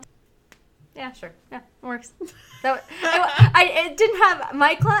Yeah, sure. Yeah, it works. It didn't have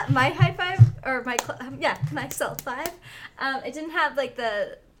my high five or my self five. It didn't have like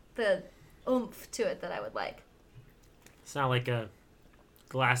the oomph to it that I would like. It's not like a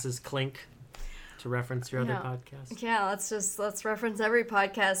glasses clink to reference your other podcast. Yeah, let's reference every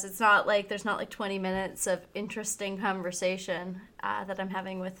podcast. It's not like there's not like 20 minutes of interesting conversation that I'm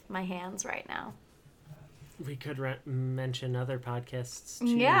having with my hands right now. We could mention other podcasts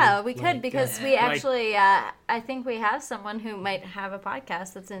too. Yeah, we could because we actually, I think we have someone who might have a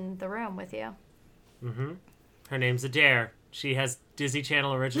podcast that's in the room with you. Mm-hmm. Her name's Adair. She has Disney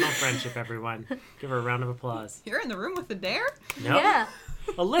Channel original friendship, everyone. Give her a round of applause. You're in the room with Adair? No. Yeah.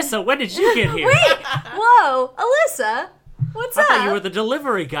 Alyssa, when did you get here? Wait! Whoa! Alyssa! What's I up? thought you were the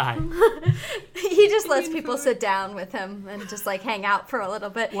delivery guy. He just lets people sit down with him and just like hang out for a little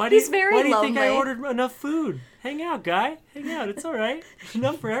bit. He's very lonely. Why do you think I ordered enough food? Hang out, guy. Hang out. It's all right.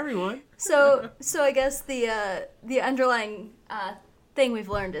 Enough for everyone. So I guess the underlying thing we've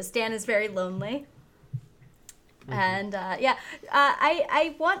learned is Dan is very lonely. Mm-hmm. And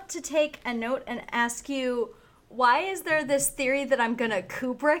I want to take a note and ask you, why is there this theory that I'm gonna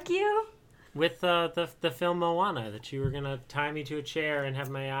Kubrick you? With the film Moana, that you were gonna tie me to a chair and have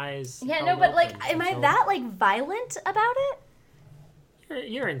my eyes. Yeah, no, but like, am I that like violent about it?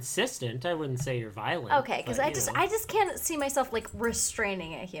 You're insistent. I wouldn't say you're violent. Okay, because I just can't see myself like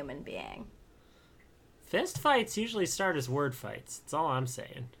restraining a human being. Fist fights usually start as word fights. That's all I'm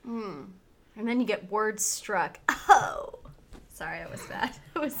saying. And then you get words struck. Oh, sorry, it was bad.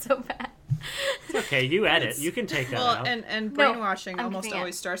 It was so bad. It's okay, you edit. You can take that out. And brainwashing almost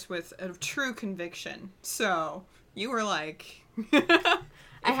always starts with a true conviction. So you were like,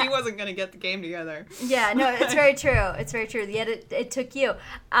 if he wasn't going to get the game together. Yeah, no, it's very true. It's very true. Yet it took you.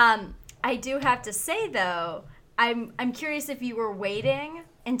 I do have to say though, I'm curious if you were waiting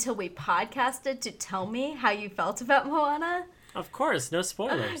until we podcasted to tell me how you felt about Moana. Of course, no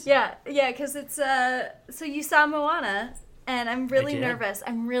spoilers. Yeah, because it's so you saw Moana. And I'm really nervous.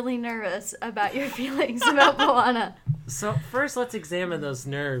 I'm really nervous about your feelings about Moana. So first, let's examine those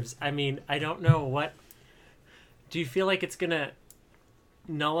nerves. I mean, I don't know what... Do you feel like it's going to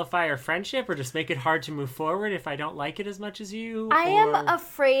nullify our friendship or just make it hard to move forward if I don't like it as much as you? I am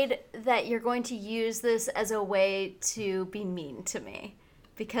afraid that you're going to use this as a way to be mean to me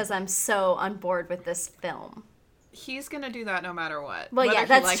because I'm so on board with this film. He's gonna do that no matter what. Well, yeah,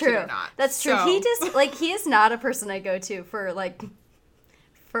 that's true. That's true. So. He just he is not a person I go to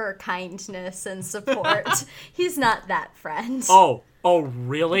for kindness and support. He's not that friend. Oh,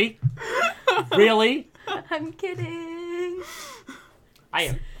 really? Really? I'm kidding. I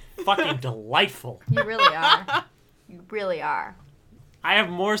am fucking delightful. You really are. You really are. I have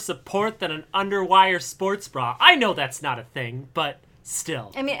more support than an underwire sports bra. I know that's not a thing, but.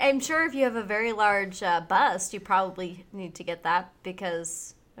 Still. I mean, I'm sure if you have a very large bust, you probably need to get that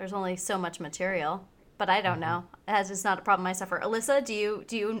because there's only so much material. But I don't know. That's just not a problem I suffer. Alyssa, do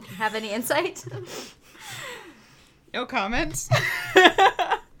you have any insight? No comment.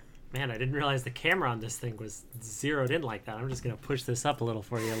 Man, I didn't realize the camera on this thing was zeroed in like that. I'm just going to push this up a little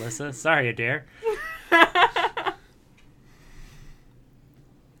for you, Alyssa. Sorry, Adair.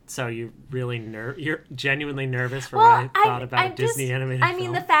 So you're genuinely nervous for what I thought about a Disney animated film? I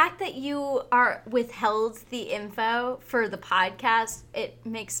mean, the fact that you are withheld the info for the podcast, it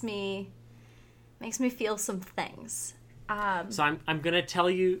makes me feel some things. So I'm going to tell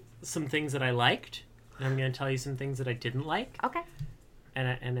you some things that I liked, and I'm going to tell you some things that I didn't like. Okay.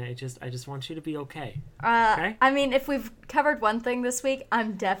 And I just want you to be okay. Okay? I mean, if we've covered one thing this week,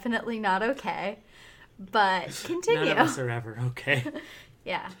 I'm definitely not okay. But continue. None of us are ever okay.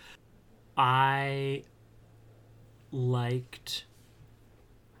 Yeah. I liked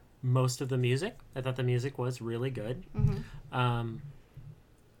most of the music. I thought the music was really good. Mm-hmm.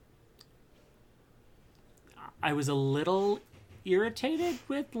 I was a little irritated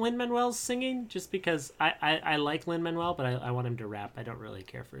with Lin-Manuel's singing just because I like Lin-Manuel, but I want him to rap. I don't really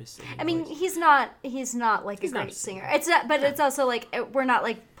care for his singing. I mean, he's not like a great singer. It's not, but it's also like we're not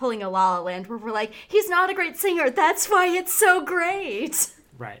like pulling a La La Land where we're like, he's not a great singer. That's why it's so great.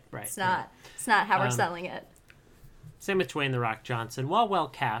 Right. It's not how we're selling it. Same with Dwayne The Rock Johnson. Well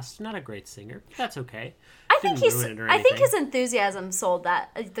cast, not a great singer, but that's okay. I think his enthusiasm sold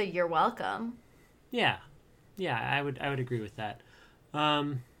that. You're welcome. Yeah, I would agree with that.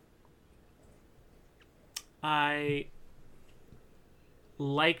 I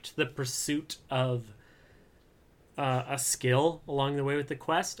liked the pursuit of a skill along the way with the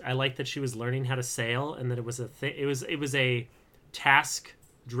quest. I liked that she was learning how to sail, and that it was a it was a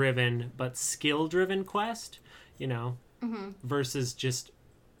task-driven but skill-driven quest, mm-hmm. versus just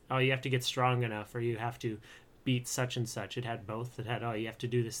oh, you have to get strong enough, or you have to beat such and such. It had both. It had, oh, you have to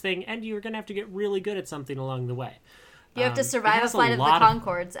do this thing, and you're going to have to get really good at something along the way. You have to survive a Flight of the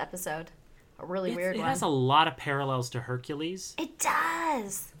Conchords episode. A really weird one. It has a lot of parallels to Hercules. It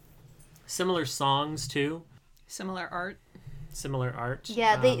does. Similar songs, too. Similar art.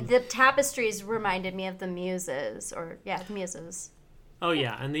 Yeah, the tapestries reminded me of the Muses, the Muses. Oh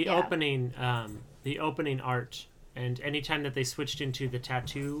yeah, and the opening art, and anytime that they switched into the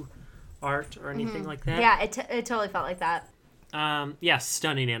tattoo art or anything like that. Yeah, it totally felt like that.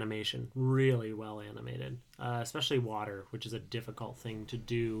 Stunning animation, really well animated, especially water, which is a difficult thing to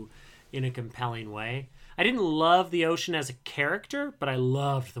do in a compelling way. I didn't love the ocean as a character, but I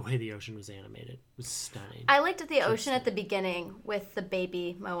loved the way the ocean was animated. It was stunning. I liked the ocean at the beginning with the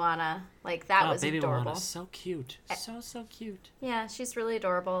baby Moana. Like, that was baby adorable. Moana's so cute. So cute. Yeah, she's really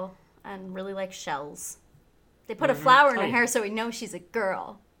adorable and really like shells. They put a flower in her hair so we know she's a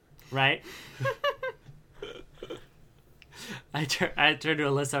girl. Right? I turned to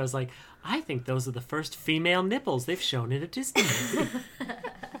Alyssa, I was like, I think those are the first female nipples they've shown in a Disney movie.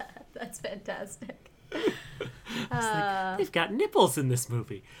 That's fantastic. Like, they've got nipples in this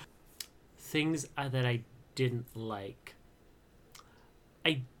movie. Things that I didn't like.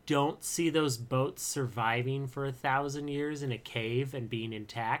 I don't see those boats surviving for 1,000 years in a cave and being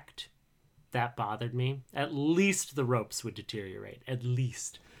intact. That bothered me. At least the ropes would deteriorate. At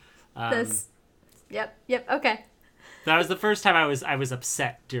least. Yep, okay. That was the first time I was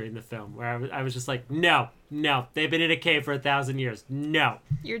upset during the film, where I was just like, no, they've been in a cave for 1,000 years. No.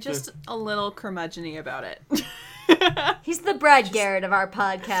 You're just a little curmudgeon-y about it. He's the Brad Garrett of our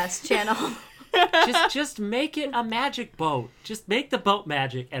podcast channel. just make it a magic boat. Just make the boat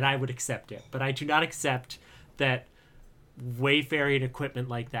magic, and I would accept it. But I do not accept that wayfaring equipment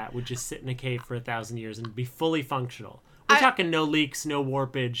like that would just sit in a cave for 1,000 years and be fully functional. We're talking no leaks, no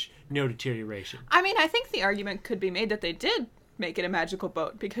warpage, no deterioration. I mean, I think the argument could be made that they did make it a magical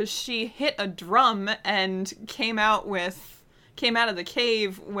boat because she hit a drum and came out of the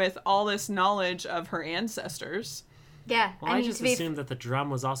cave with all this knowledge of her ancestors. Yeah. Well, I just assumed that the drum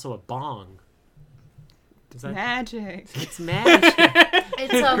was also a bong. Magic. It's magic.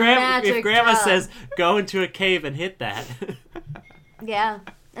 It's a magic If Grandma drum. says, go into a cave and hit that. Yeah.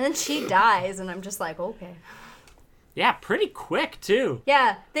 And then she dies, and I'm just like, okay. Yeah, pretty quick, too.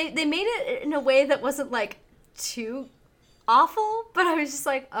 Yeah, they made it in a way that wasn't, like, too awful, but I was just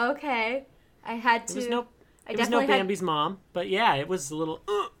like, okay. I had to... It was no Bambi's mom, but yeah, it was a little...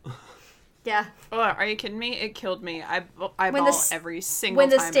 Yeah. Oh, are you kidding me? It killed me. I bawl every single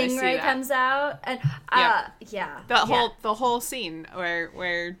time I see that. When the stingray comes out, and yeah. The whole scene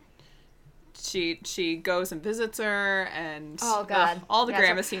where she goes and visits her, and oh god, all the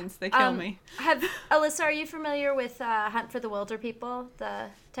grandma scenes, they kill me. Alyssa, are you familiar with Hunt for the Wilder People, the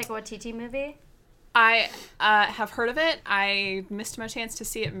Taika Waititi movie? I have heard of it. I missed my chance to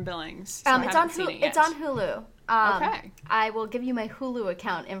see it in Billings. So it's on Hulu. Okay. I will give you my Hulu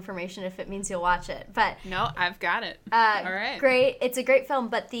account information if it means you'll watch it. But no, I've got it. All right. Great. It's a great film,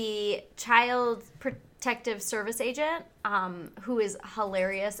 but the child protective service agent, who is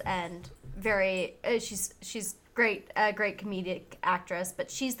hilarious and very, she's great, a great comedic actress,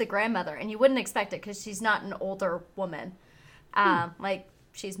 but she's the grandmother, and you wouldn't expect it because she's not an older woman. Like,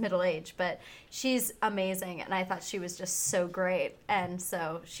 she's middle-aged, but she's amazing, and I thought she was just so great, and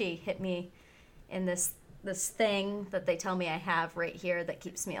so she hit me in this thing that they tell me I have right here that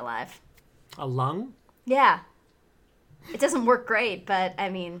keeps me alive. A lung? Yeah. It doesn't work great, but, I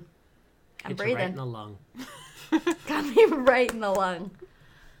mean, I'm breathing. Right in the lung. Got me right in the lung.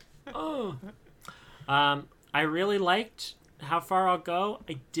 Oh. I really liked How Far I'll Go.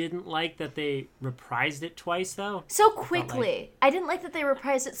 I didn't like that they reprised it twice, though. So quickly. I didn't like that they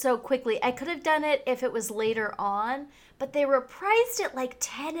reprised it so quickly. I could have done it if it was later on, but they reprised it like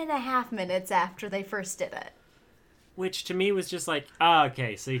 10 and a half minutes after they first did it. Which to me was just like, oh,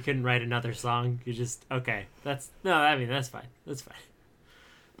 okay, so you couldn't write another song. You just, okay. That's fine. That's fine.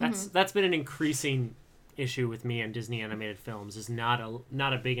 That's been an increasing issue with me on Disney animated films, is not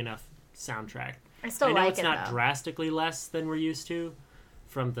a big enough soundtrack. I know it's not drastically less than we're used to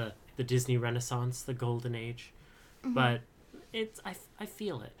from the Disney Renaissance, the Golden Age, but I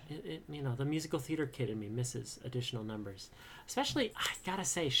feel it. The musical theater kid in me misses additional numbers. Especially, I gotta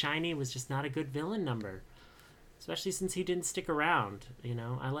say, Shiny was just not a good villain number, especially since he didn't stick around.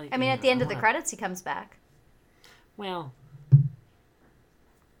 At the end of the credits, he comes back. Well,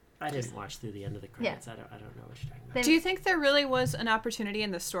 I didn't watch through the end of the credits. Yeah. I don't know what you're talking about. Do you think there really was an opportunity in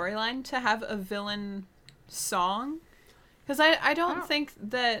the storyline to have a villain song? Because I don't think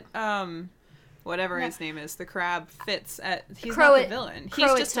that whatever his name is, the crab fits at. He's Croat- not the villain.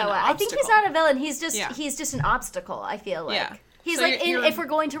 He's just an Croatoa. obstacle. I think he's not a villain. He's just Yeah. he's just an obstacle. I feel like. Yeah. He's So like, you're- if we're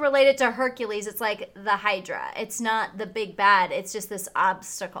going to relate it to Hercules, it's like the Hydra. It's not the big bad. It's just this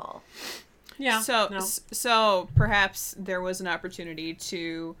obstacle. Yeah. So no. so perhaps there was an opportunity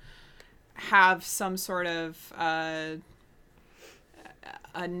to have some sort of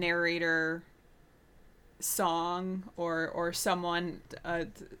a narrator song or someone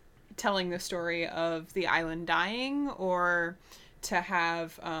telling the story of the island dying, or to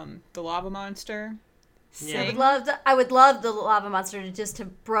have the lava monster Yeah. sing. I would love the lava monster to just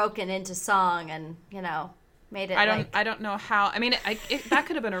have broken into song and made it. I don't know how. I mean, that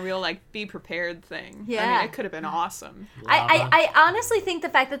could have been a real be prepared thing. I Yeah. mean, it could have been awesome. I honestly think the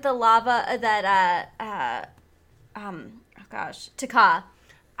fact that the lava Taka.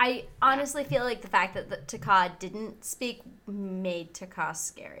 I honestly feel like the fact that the Taka didn't speak made Taka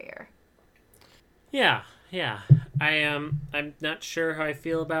scarier. Yeah. I'm not sure how I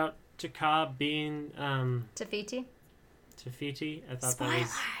feel about Taka being Tafiti. Tafiti. I thought that was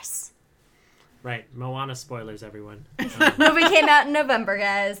Spoilers. right. Moana spoilers, everyone. Movie came out in November,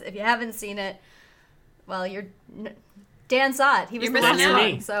 guys. If you haven't seen it, well, Dan saw it. He was You're the last missing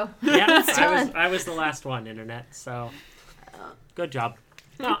out. one, so Yeah, done. I was the last one, internet. So good job.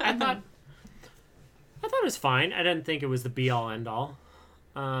 No, I thought it was fine. I didn't think it was the be all end all.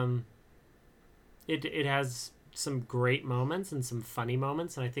 It has some great moments and some funny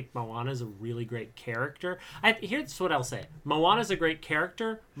moments, and I think Moana is a really great character. Here's what I'll say: Moana is a great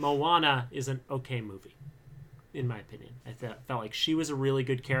character. Moana is an okay movie, in my opinion. I felt like she was a really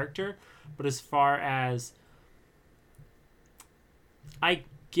good character, but as far as I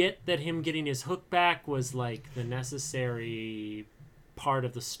get that him getting his hook back was like the necessary part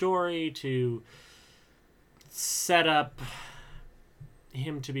of the story to set up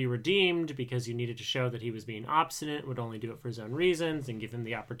him to be redeemed, because you needed to show that he was being obstinate, would only do it for his own reasons, and give him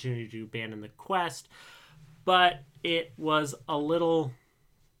the opportunity to abandon the quest. But it was a little,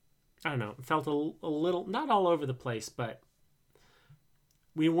 I don't know, it felt a little, not all over the place, but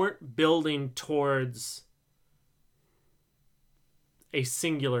we weren't building towards a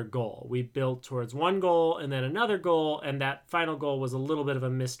singular goal. We built towards one goal and then another goal, and that final goal was a little bit of a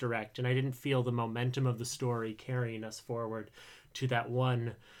misdirect, and I didn't feel the momentum of the story carrying us forward to that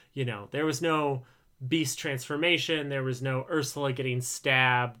one. There was no beast transformation, there was no Ursula getting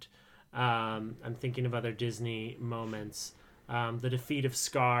stabbed. I'm thinking of other Disney moments. The defeat of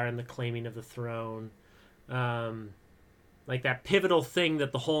Scar and the claiming of the throne. Like that pivotal thing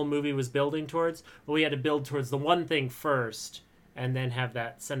that the whole movie was building towards, but we had to build towards the one thing first and then have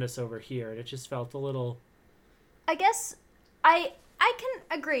that send us over here. And it just felt a little... I guess I can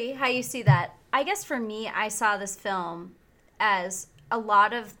agree how you see that. I guess for me, I saw this film as a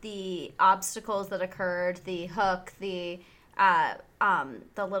lot of the obstacles that occurred, the hook, the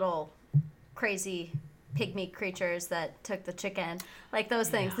little crazy pygmy creatures that took the chicken, like those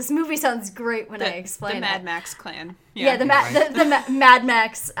things. This movie sounds great when I explain the it. Mad Max clan. Yeah, the Mad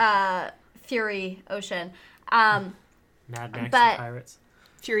Max Fury Ocean. Mad Max but- and Pirates.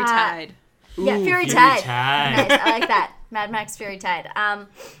 Fury Tide. Yeah, Ooh, Fury Fury Tide. Tide. Nice, I like that. Mad Max Fury Tide.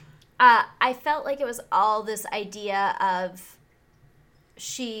 I felt like it was all this idea of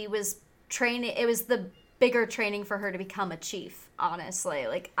she was training. It was the bigger training for her to become a chief, honestly.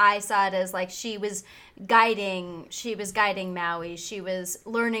 Like, I saw it as like she was guiding Maui. She was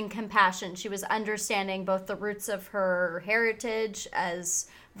learning compassion. She was understanding both the roots of her heritage as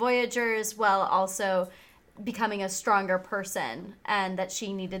voyagers, while also becoming a stronger person, and that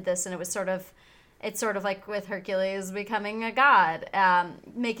she needed this. And it's sort of like with Hercules becoming a god,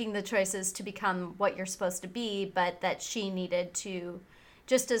 making the choices to become what you're supposed to be, but that she needed to,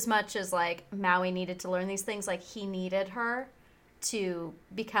 just as much as like Maui needed to learn these things, like he needed her to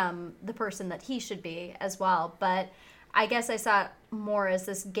become the person that he should be as well. But I guess I saw it more as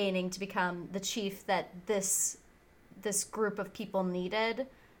this gaining to become the chief that this group of people needed,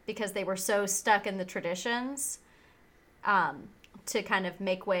 because they were so stuck in the traditions, to kind of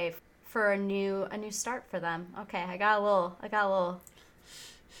make way for a new start for them. Okay, I got a little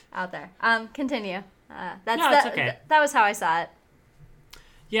out there. Continue. It's okay. That was how I saw it.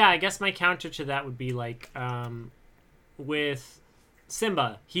 Yeah, I guess my counter to that would be like, with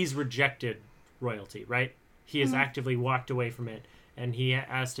Simba, he's rejected royalty, right? He has actively walked away from it, and he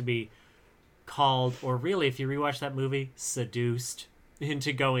has to be called, or really, if you rewatch that movie, seduced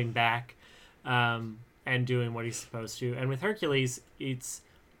into going back and doing what he's supposed to. And with Hercules, it's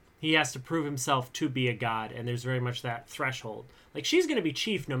He has to prove himself to be a god, and there's very much that threshold. Like, she's going to be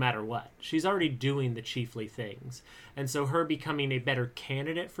chief no matter what. She's already doing the chiefly things. And so her becoming a better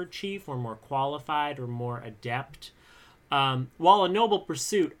candidate for chief, or more qualified, or more adept, while a noble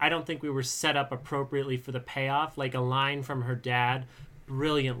pursuit, I don't think we were set up appropriately for the payoff. Like, a line from her dad,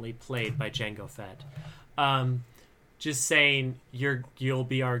 brilliantly played by Jango Fett. Just saying, you'll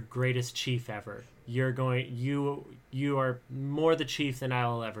be our greatest chief ever. You are more the chief than I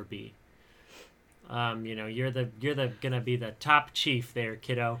will ever be. You're gonna be the top chief there,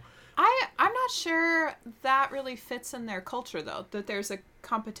 kiddo. I'm not sure that really fits in their culture, though, that there's a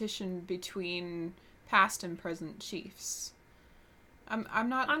competition between past and present chiefs. I'm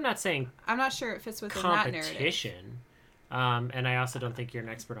not saying sure it fits within that narrative. Competition. And I also don't think you're an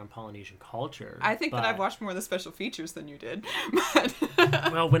expert on Polynesian culture. I think that I've watched more of the special features than you did.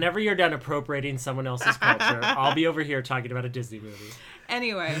 Well, whenever you're done appropriating someone else's culture, I'll be over here talking about a Disney movie.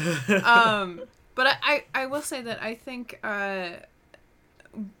 Anyway, but I will say that I think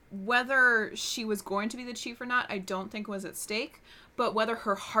whether she was going to be the chief or not, I don't think was at stake. But whether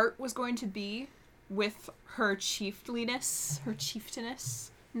her heart was going to be with her chiefliness, her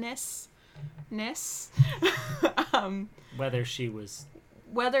chieftainess-ness, whether she was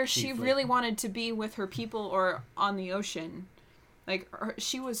she really wanted to be with her people or on the ocean, like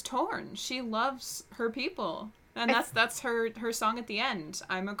she was torn. She loves her people, and that's her song at the end.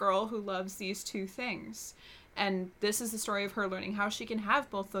 I'm a girl who loves these two things, and this is the story of her learning how she can have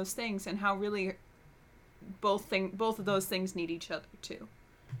both those things, and how really both of those things need each other too.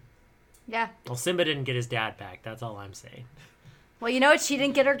 Yeah. Well, Simba didn't get his dad back. That's all I'm saying. Well, you know what? She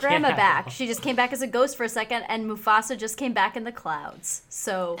didn't get her grandma back. She just came back as a ghost for a second, and Mufasa just came back in the clouds.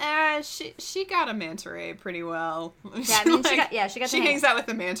 So she got a manta ray pretty well. Yeah, I mean, she hangs out with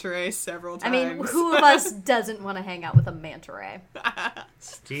the manta ray several times. I mean, who of us doesn't want to hang out with a manta ray?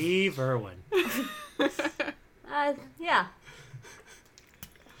 Steve Irwin. Yeah.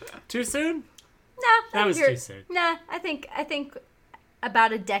 Too soon? Nah, that was too soon. Nah, I think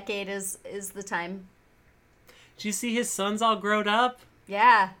about a decade is the time. Do you see his sons all grown up?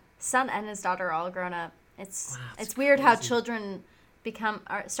 Yeah, son and his daughter are all grown up. It's weird how children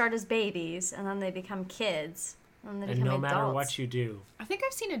start as babies and then they become kids and they become no adults. Matter what you do. I think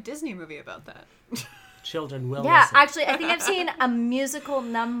I've seen a Disney movie about that. Children will Yeah, listen. actually, I think I've seen a musical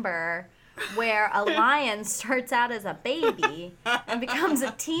number where a lion starts out as a baby and becomes a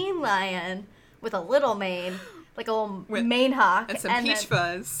teen lion with a little mane. Like a little mane hawk. And some peach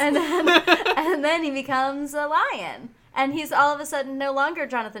fuzz. And then he becomes a lion. And he's all of a sudden no longer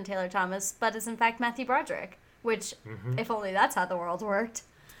Jonathan Taylor Thomas, but is in fact Matthew Broderick. Which, if only that's how the world worked.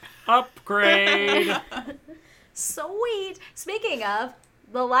 Upgrade! Sweet! Speaking of,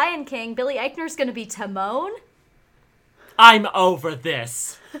 The Lion King, Billy Eichner's gonna be Timon. I'm over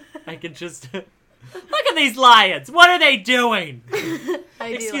this. I can just... Look at these lions! What are they doing?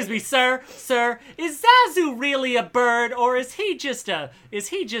 Excuse me, sir. Sir, is Zazu really a bird, or is he just a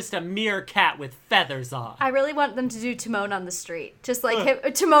meerkat with feathers on? I really want them to do Timon on the street, just like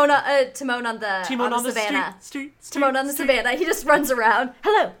Timon on the savannah. Street. Timon on the savannah. He just runs around.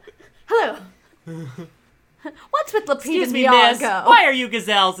 Hello. What's with Lupita Excuse me, Nyong'o? miss. Why are you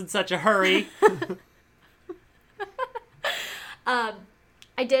gazelles in such a hurry?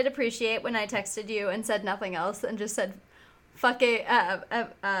 I did appreciate when I texted you and said nothing else and just said, fucking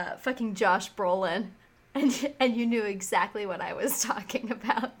Josh Brolin. And you knew exactly what I was talking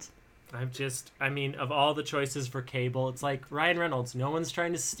about. Of all the choices for Cable, it's like Ryan Reynolds. No one's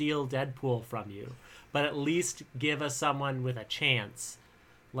trying to steal Deadpool from you. But at least give us someone with a chance.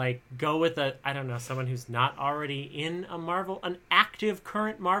 Like, go with someone who's not already in an active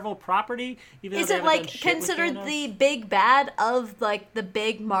current Marvel property. Even Is it like considered the big bad of like the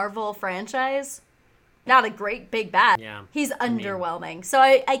big Marvel franchise? Not a great big bad. Yeah. He's underwhelming. So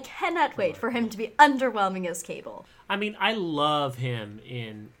I cannot wait for him to be underwhelming as Cable. I mean, I love him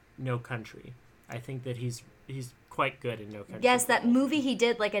in No Country. I think that he's quite good in No Country. Yes, that movie he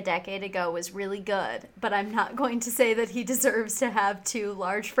did like a decade ago was really good, but I'm not going to say that he deserves to have two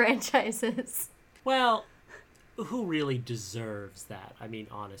large franchises. Well, who really deserves that? I mean,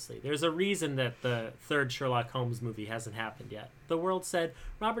 honestly, there's a reason that the third Sherlock Holmes movie hasn't happened yet. The world said,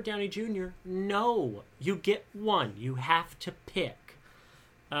 Robert Downey Jr., no, you get one. You have to pick.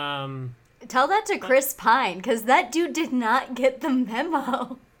 Tell that to Chris Pine, because that dude did not get the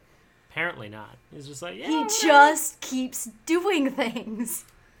memo. Apparently not. He's just like, yeah. He just keeps doing things.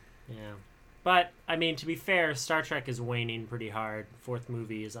 Yeah. But, I mean, to be fair, Star Trek is waning pretty hard. Fourth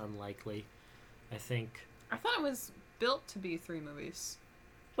movie is unlikely, I think. I thought it was built to be 3 movies.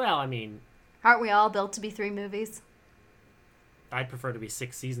 Well, I mean... Aren't we all built to be 3 movies? I'd prefer to be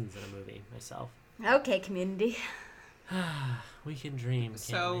 6 seasons in a movie myself. Okay, Community. We can dream, can't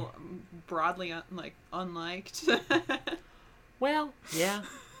So we? broadly unliked. Well, yeah.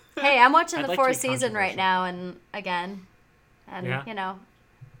 Hey, I'm watching I'd the like to be fourth season right controversial. now, and again, and Yeah. you know,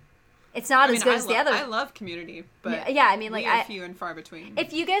 it's not as good as the other. I love Community, but Yeah, I mean, like, we are few and far between.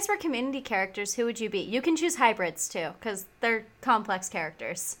 if you guys were Community characters, who would you be? You can choose hybrids too, because they're complex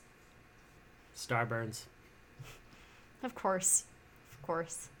characters. Starburns. Of course.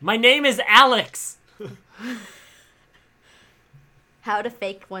 My name is Alex! How to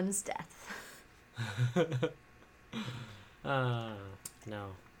fake one's death. No.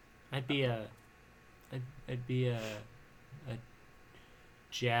 I'd be a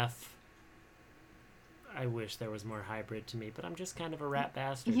Jeff. I wish there was more hybrid to me, but I'm just kind of a rat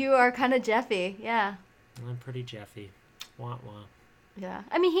bastard. You are kind of Jeffy, yeah. I'm pretty Jeffy. Wah wah. Yeah.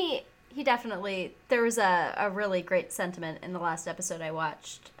 I mean, he definitely, there was a really great sentiment in the last episode I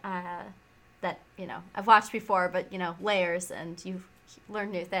watched that, you know, I've watched before, but, you know, layers, and you learn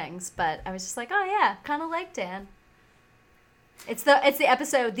new things. But I was just like, oh, yeah, kind of like Dan. It's the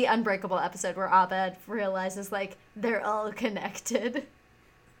episode, the Unbreakable episode, where Abed realizes, like, they're all connected.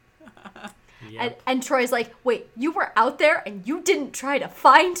 Yep. And Troy's like, wait, you were out there and you didn't try to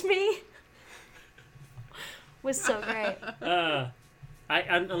find me? Was so great.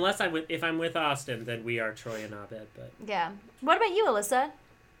 If I'm with Austin, then we are Troy and Abed. But Yeah. What about you, Alyssa?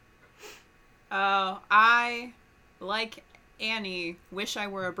 Oh, I, like Annie, wish I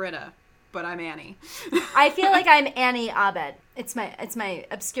were a Britta, but I'm Annie. I feel like I'm Annie Abed. It's my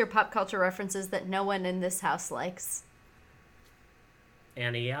obscure pop culture references that no one in this house likes.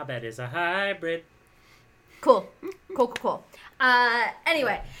 Annie Abed is a hybrid. Cool.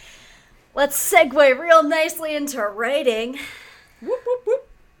 Anyway, let's segue real nicely into writing. Whoop whoop whoop.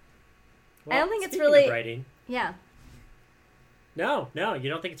 Well, I don't think it's speaking really- of writing. Yeah. No, you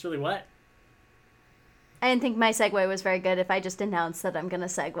don't think it's really what? I didn't think my segue was very good if I just announced that I'm going to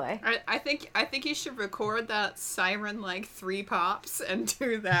segue. I think you should record that siren like 3 pops and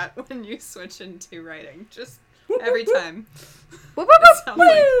do that when you switch into writing. Just every time. Whoop, whoop, whoop. Sounds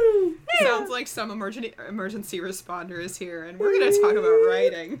like, sounds like some emergency responder is here, and we're gonna talk about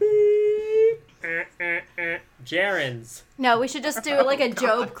writing. Gerunds. No, we should just do like a God.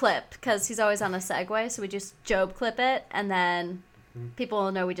 Job clip, because he's always on a segue, so we just Job clip it, and then people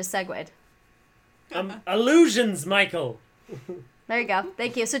will know we just segued. Illusions, Michael. There you go.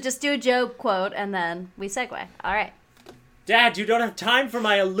 Thank you. So just do a Job quote, and then we segue. All right. Dad, you don't have time for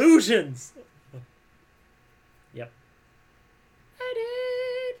my illusions. Yep. I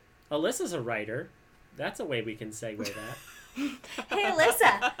did. Alyssa's a writer. That's a way we can segue that.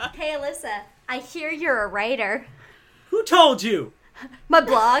 Hey, Alyssa. I hear you're a writer. Who told you? My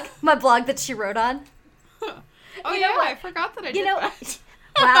blog that she wrote on. Oh You know yeah, what? I forgot that I You did know, that.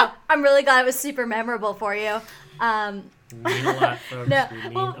 wow, I'm really glad it was super memorable for you. Mean a lot, folks. No, We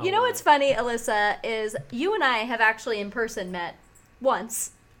mean well, a you know lot. what's funny, Alyssa, is you and I have actually in person met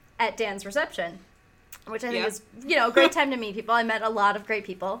once at Dan's reception, which I think Yeah. is, you know, a great time to meet people. I met a lot of great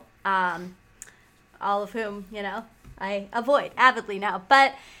people, all of whom, you know, I avoid avidly now.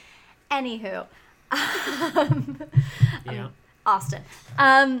 But anywho, Yeah. Austin.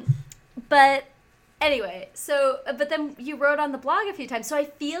 But anyway, so, but then you wrote on the blog a few times, so I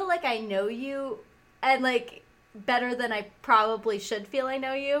feel like I know you, and like better than I probably should feel I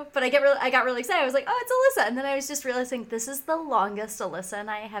know you. But I got really excited. I was like, oh, it's Alyssa, and then I was just realizing this is the longest Alyssa and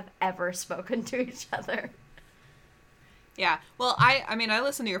I have ever spoken to each other. Yeah. Well, I mean, I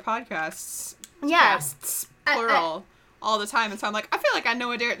listen to your podcasts. Yeah. Podcasts, plural. All the time, and so I'm like, I feel like I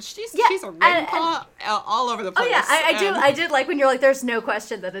know Adair. She's Yeah, a Ravenclaw all over the Oh place. yeah, and- I did like when you're like, there's no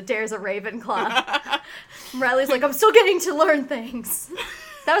question that Adair's a Ravenclaw. Riley's like, I'm still getting to learn things.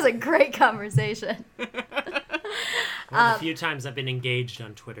 That was a great conversation. One of the few times I've been engaged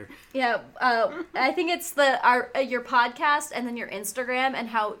on Twitter. Yeah, I think it's your podcast and then your Instagram, and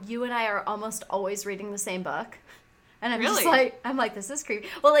how you and I are almost always reading the same book. And I'm just Really? like, this is creepy.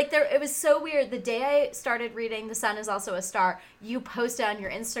 Well, like it was so weird. The day I started reading The Sun Is Also a Star, you posted on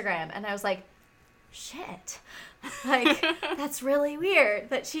your Instagram, and I was like, shit. Like, that's really weird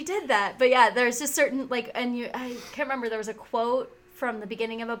that she did that. But yeah, there's just certain, like, I can't remember, there was a quote from the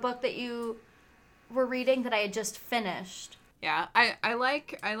beginning of a book that you were reading that I had just finished. Yeah, I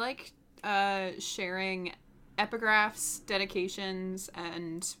like sharing epigraphs, dedications,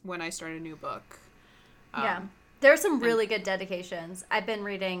 and when I start a new book. Yeah. There are some really good dedications. I've been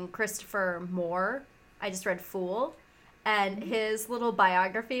reading Christopher Moore. I just read Fool. and his little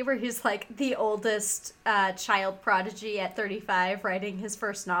biography where he's like the oldest child prodigy at 35 writing his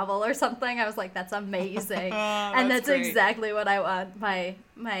first novel or something. I was like, that's amazing. And that's great. exactly what I want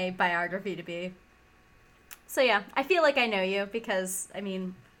my biography to be. So yeah, I feel like I know you because, I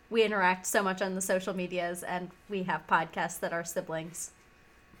mean, we interact so much on the social medias and we have podcasts that are siblings.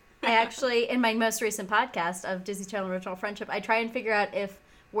 I actually, in my most recent podcast of Disney Channel Original Friendship, I try and figure out if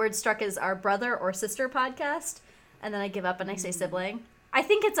Word Struck is our brother or sister podcast, and then I give up and I say sibling. I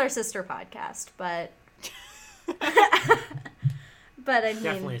think it's our sister podcast, but but I mean,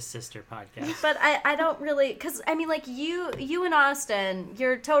 Definitely a sister podcast. but I don't really, because I mean, like you and Austin,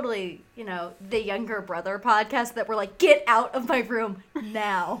 you're totally, you know, the younger brother podcast that we're like, get out of my room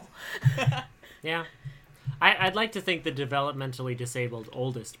now. Yeah. I'd like to think the developmentally disabled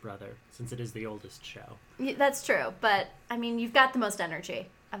oldest brother, since it is the oldest show. That's true, but I mean, you've got the most energy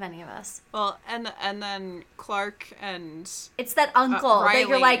of any of us. Well, and then Clark and It's that uncle that you're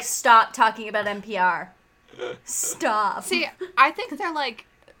Riley. like, stop talking about NPR. Stop. see, I think they're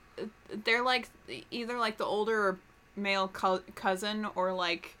like either like the older male cousin or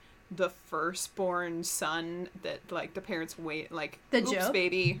like the firstborn son that like the parents wait like The oops joke?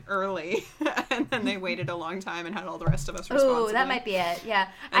 baby early and then they waited a long time and had all the rest of us responsible. Ooh, that might be it. Yeah.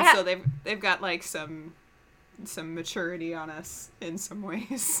 And so they've got like some maturity on us in some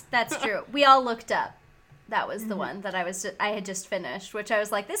ways. That's true. We all looked up. That was the one that I had just finished, which I was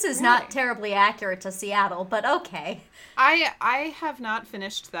like, this is not Really? terribly accurate to Seattle, but okay. I have not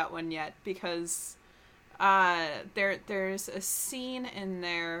finished that one yet because there's a scene in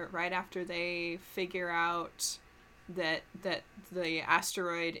there right after they figure out that the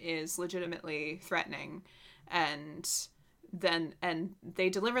asteroid is legitimately threatening, and they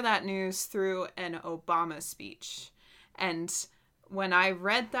deliver that news through an Obama speech. And when I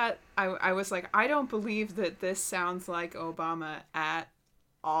read that, I was like, I don't believe that this sounds like Obama at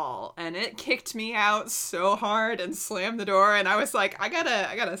all, and it kicked me out so hard and slammed the door, and I was like, I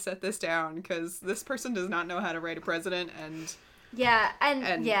gotta set this down because this person does not know how to write a president, and Yeah,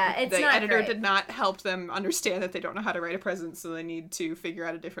 and yeah, it's the not editor great. did not help them understand that they don't know how to write a president, so they need to figure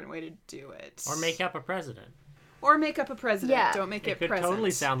out a different way to do it, Or make up a president. or make up a president. Yeah. Don't make It it could present.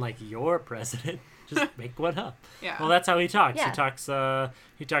 totally sound like your president. Just make one up. Yeah. Well, that's how he talks. Yeah.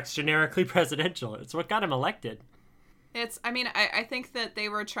 He talks generically presidential. It's what got him elected. I think that they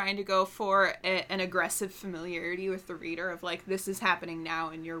were trying to go for an aggressive familiarity with the reader of like, this is happening now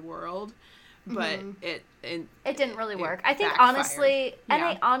in your world, but it didn't really work. I think backfired. honestly, and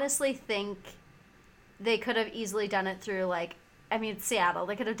I Yeah. honestly think they could have easily done it through like, I mean, Seattle.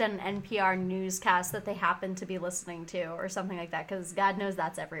 They could have done an NPR newscast that they happen to be listening to or something like that, because God knows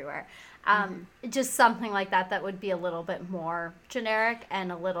that's everywhere. Just something like that would be a little bit more generic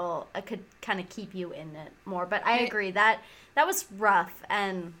and it could kind of keep you in it more. But I agree that was rough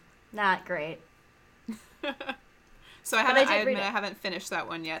and not great. So I But I haven't. did I read admit it. I haven't finished that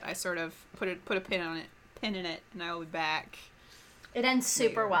one yet. I sort of put a pin in it, and I will be back. It ends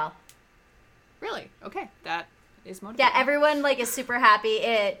super Later. well. Really? Okay, that is motivating. Yeah, everyone like is super happy.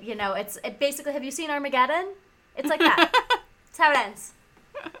 It basically. Have you seen Armageddon? It's like that. That's how it ends.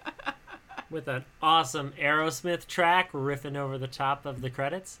 With an awesome Aerosmith track riffing over the top of the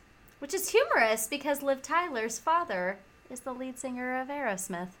credits. Which is humorous because Liv Tyler's father is the lead singer of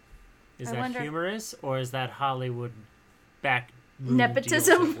Aerosmith. Is I that wonder- humorous, or is that Hollywood back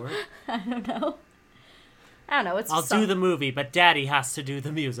Nepotism? deals at work? I don't know. It's I'll just do the movie, but Daddy has to do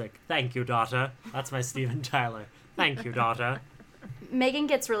the music. Thank you, daughter. That's my Steven Tyler. Thank you, daughter. Megan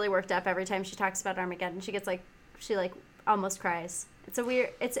gets really worked up every time she talks about Armageddon. She almost cries. It's a weird.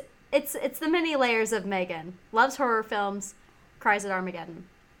 It's the many layers of Megan. Loves horror films, cries at Armageddon.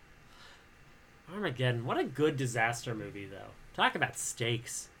 Armageddon. What a good disaster movie, though. Talk about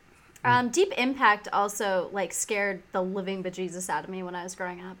stakes. Deep Impact also scared the living bejesus out of me when I was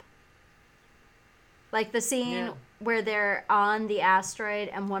growing up. Like the scene Yeah. where they're on the asteroid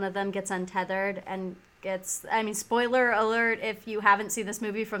and one of them gets untethered and spoiler alert if you haven't seen this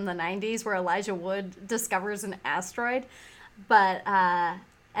movie from the 90s where Elijah Wood discovers an asteroid. But,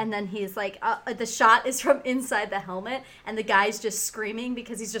 and then he's the shot is from inside the helmet and the guy's just screaming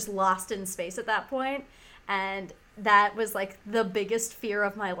because he's just lost in space at that point. And that was the biggest fear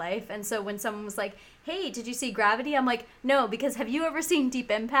of my life. And so when someone was like, hey, did you see Gravity? I'm like, no, because have you ever seen Deep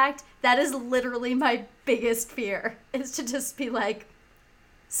Impact? That is literally my biggest fear, is to just be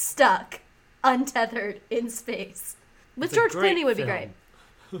stuck, untethered in space. With It's a George great Clooney would be film.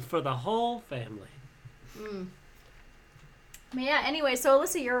 great. For the whole family. But yeah, anyway, so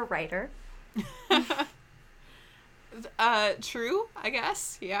Alyssa, you're a writer. True, I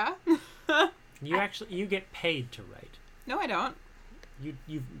guess. Yeah. You get paid to write. No, I don't.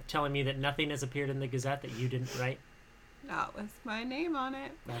 You telling me that nothing has appeared in the Gazette that you didn't write? Not with my name on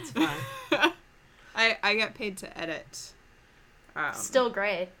it. That's fine. I get paid to edit. Still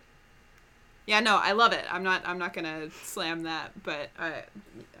great. Yeah, no, I love it. I'm not gonna slam that, but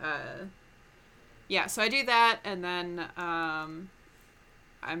yeah. So I do that, and then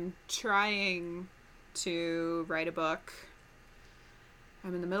I'm trying to write a book.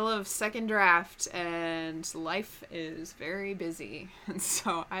 I'm in the middle of second draft, and life is very busy, and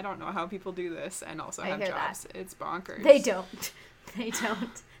so I don't know how people do this and also have jobs. That. It's bonkers. They don't. They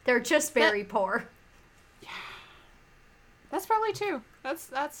don't. They're just very poor. Yeah, that's probably true.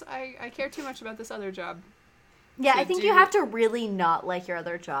 That's I care too much about this other job. Yeah, I think you have to really not like your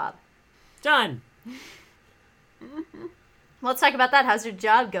other job. Done. Let's talk about that. How's your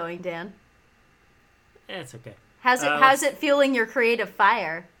job going, Dan? It's okay. How's it fueling your creative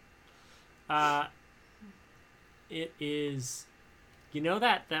fire? It is, you know,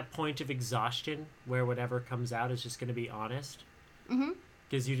 that point of exhaustion where whatever comes out is just going to be honest? Mm-hmm.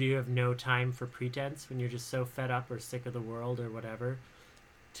 Because you do have no time for pretense when you're just so fed up or sick of the world or whatever.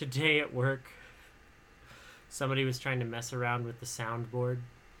 Today at work, somebody was trying to mess around with the soundboard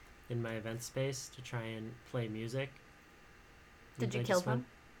in my event space to try and play music. Did you kill them?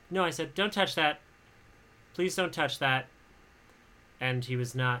 No, I said, don't touch that. Please don't touch that. And he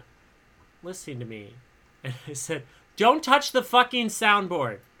was not listening to me. And I said, don't touch the fucking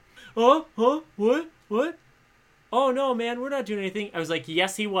soundboard. What? Oh, no, man, we're not doing anything. I was like,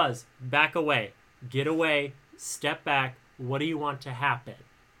 yes, he was. Back away. Get away. Step back. What do you want to happen?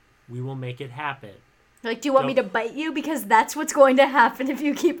 We will make it happen. Like, do you want me to bite you? Because that's what's going to happen if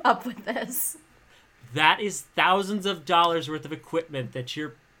you keep up with this. That is thousands of dollars worth of equipment that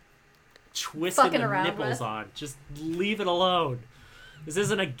you're twisting fucking the around nipples with. on. Just leave it alone. This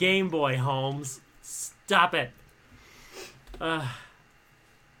isn't a Game Boy, Holmes. Stop it.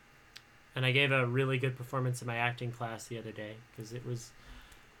 And I gave a really good performance in my acting class the other day because it was,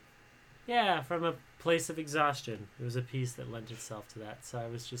 from a place of exhaustion. It was a piece that lent itself to that. So I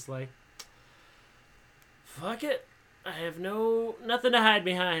was just like, fuck it. I have nothing to hide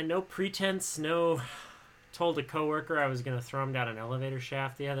behind. No pretense. Told a coworker I was going to throw him down an elevator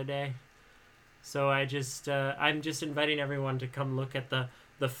shaft the other day. So I'm just inviting everyone to come look at the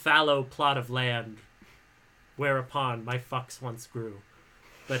fallow plot of land whereupon my fucks once grew.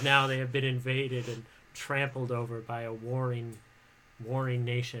 But now they have been invaded and trampled over by a warring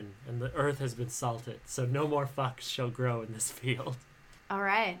nation, and the earth has been salted, so no more fucks shall grow in this field. All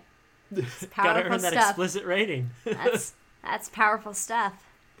right. It's Gotta powerful earn that stuff. explicit rating. That's powerful stuff.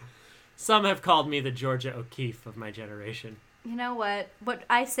 Some have called me the Georgia O'Keeffe of my generation. You know what? What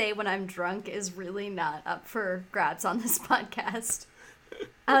I say when I'm drunk is really not up for grabs on this podcast.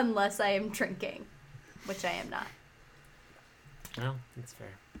 Unless I am drinking, which I am not. Well, that's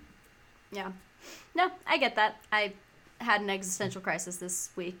fair. Yeah. No, I get that. I had an existential crisis this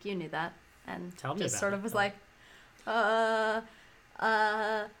week. You knew that. And Tell me just about sort it. of was like, I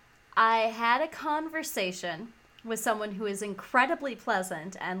had a conversation with someone who is incredibly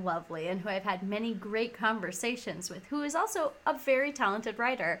pleasant and lovely and who I've had many great conversations with, who is also a very talented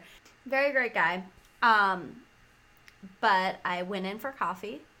writer. Very great guy. But I went in for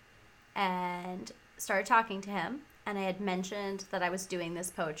coffee and started talking to him, and I had mentioned that I was doing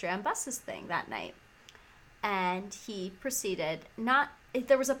this Poetry on Buses thing that night. And he proceeded,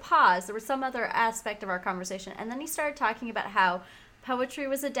 there was a pause, there was some other aspect of our conversation, and then he started talking about how poetry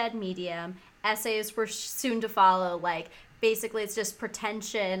was a dead medium, essays were soon to follow, like, basically it's just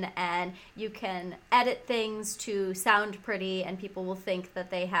pretension, and you can edit things to sound pretty, and people will think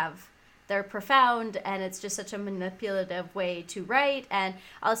that they're profound, and it's just such a manipulative way to write, and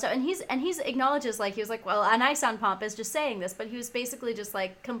also, and he's acknowledges, like, he was like, well, and I sound pompous just saying this, but he was basically just,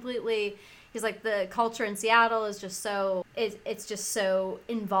 like, completely, he's like, the culture in Seattle is just so, it's just so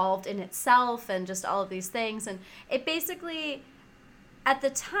involved in itself, and just all of these things, and it basically, at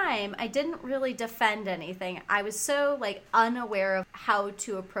the time, I didn't really defend anything. I was so, like, unaware of how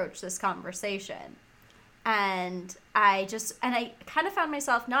to approach this conversation. And I kind of found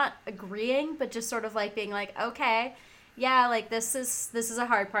myself not agreeing, but just sort of, like, being like, okay, yeah, like, this is a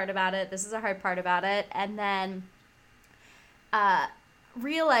hard part about it. This is a hard part about it. And then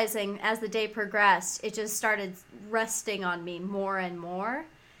realizing as the day progressed, it just started resting on me more and more.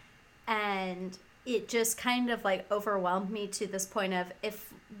 And it just kind of, like, overwhelmed me to this point of,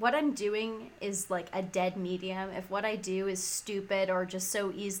 if what I'm doing is, like, a dead medium, if what I do is stupid or just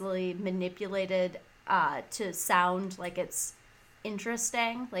so easily manipulated to sound like it's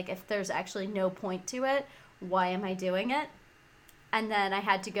interesting, like, if there's actually no point to it, why am I doing it? And then I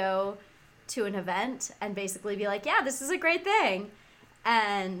had to go to an event and basically be like, yeah, this is a great thing.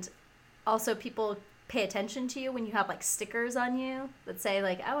 And also people pay attention to you when you have like stickers on you that say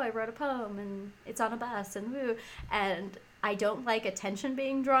like, oh, I wrote a poem and it's on a bus and woo. And I don't like attention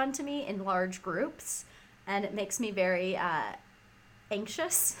being drawn to me in large groups, and it makes me very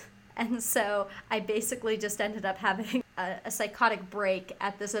anxious. And so I basically just ended up having a psychotic break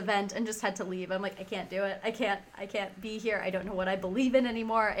at this event and just had to leave. I'm like, I can't do it. I can't be here. I don't know what I believe in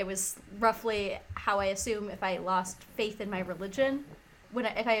anymore. It was roughly how I assume if I lost faith in my religion.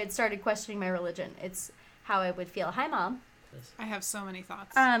 If I had started questioning my religion, it's how I would feel. Hi, Mom. I have so many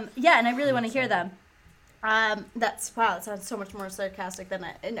thoughts. Yeah, and I really want to hear them. That sounds so much more sarcastic than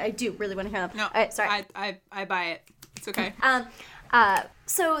and I do really want to hear them. No, all right, sorry. I buy it. It's okay.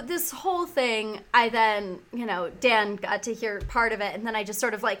 So this whole thing, I then, Dan got to hear part of it, and then I just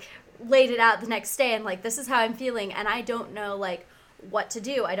sort of like laid it out the next day, and like, this is how I'm feeling, and I don't know like what to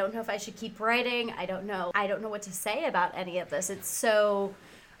do. I don't know if I should keep writing. I don't know what to say about any of this. It's so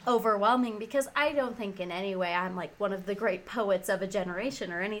overwhelming because I don't think in any way I'm like one of the great poets of a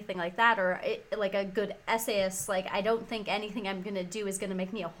generation or anything like that, or like a good essayist. Like, I don't think anything I'm gonna do is gonna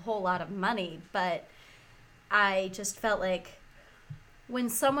make me a whole lot of money, but I just felt like when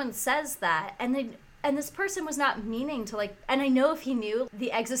someone says that, and this person was not meaning to like, and I know if he knew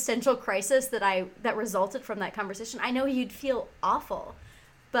the existential crisis that resulted from that conversation, I know he'd feel awful.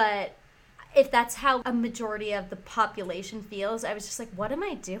 But if that's how a majority of the population feels, I was just like, what am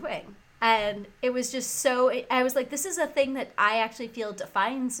I doing? And it was just I was like, this is a thing that I actually feel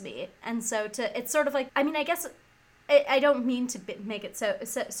defines me. And so it's sort of like, I mean, I guess I don't mean to make it so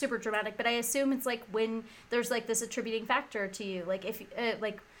super dramatic, but I assume it's like when there's like this attributing factor to you, like if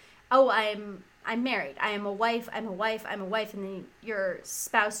oh, I'm married, I'm a wife, and then your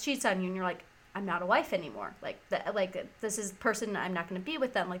spouse cheats on you, and you're like, I'm not a wife anymore. Like this is person, I'm not going to be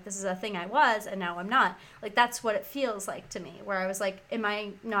with them. Like, this is a thing I was, and now I'm not. Like, that's what it feels like to me. Where I was like, am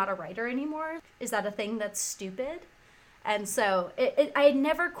I not a writer anymore? Is that a thing that's stupid? And so I had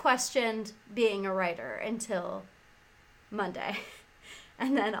never questioned being a writer until Monday.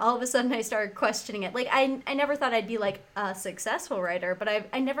 And then all of a sudden I started questioning it. Like, I never thought I'd be like a successful writer, but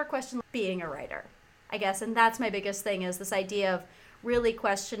I never questioned being a writer, I guess. And that's my biggest thing, is this idea of really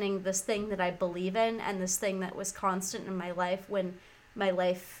questioning this thing that I believe in, and this thing that was constant in my life when my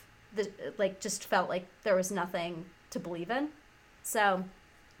life just felt like there was nothing to believe in. So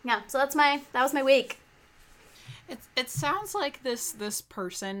yeah, so that was my week. It sounds like this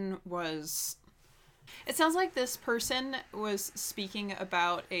person was speaking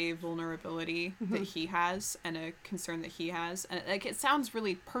about a vulnerability that he has and a concern that he has, and like, it sounds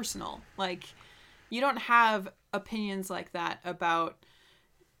really personal. Like, you don't have opinions like that about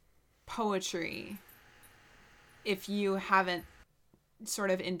poetry if you haven't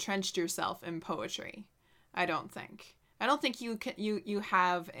sort of entrenched yourself in poetry. I don't think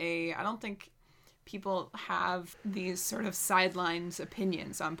people have these sort of sidelines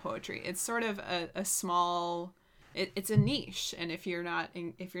opinions on poetry. It's sort of a small, it's a niche, and if you're not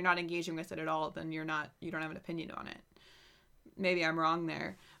engaging with it at all, then you don't have an opinion on it. Maybe I'm wrong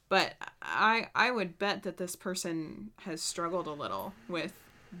there, but I would bet that this person has struggled a little with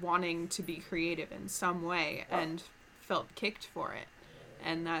wanting to be creative in some way and felt kicked for it,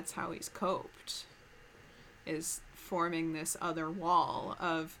 and that's how he's coped, is forming this other wall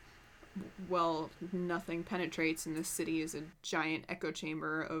of, well, nothing penetrates, and this city is a giant echo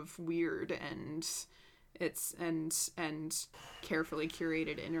chamber of weird and carefully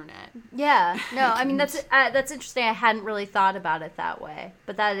curated internet. Yeah, no, I mean, that's interesting. I hadn't really thought about it that way,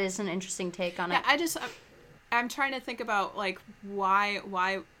 but that is an interesting take on it. I'm trying to think about like why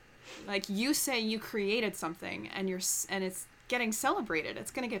like, you say you created something and it's getting celebrated, it's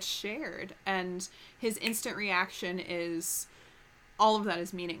going to get shared, and his instant reaction is all of that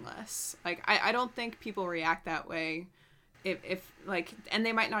is meaningless. Like, I don't think people react that way if like, and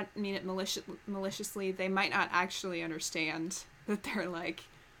they might not mean it maliciously. They might not actually understand that they're like,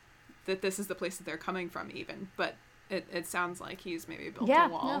 that this is the place that they're coming from even. But it sounds like he's maybe built a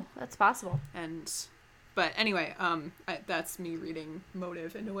wall. Yeah, no, that's possible. But anyway, that's me reading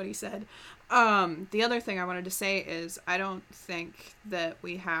motive into what he said. The other thing I wanted to say is, I don't think that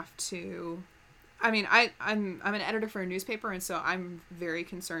we have to, I mean, I'm an editor for a newspaper, and so I'm very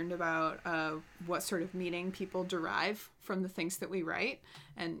concerned about what sort of meaning people derive from the things that we write.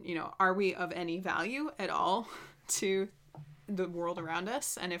 And, are we of any value at all to the world around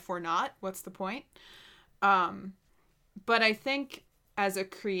us? And if we're not, what's the point? But I think as a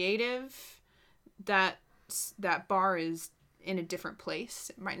creative, that bar is in a different place.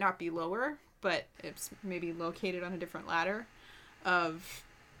 It might not be lower, but it's maybe located on a different ladder of,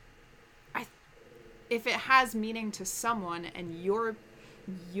 I if it has meaning to someone and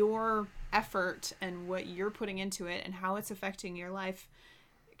your effort and what you're putting into it and how it's affecting your life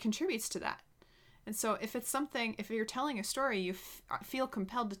contributes to that. And so if it's something, if you're telling a story you feel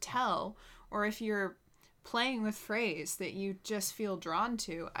compelled to tell, or if you're playing with phrase that you just feel drawn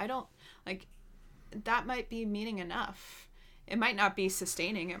to, that might be meaning enough. It might not be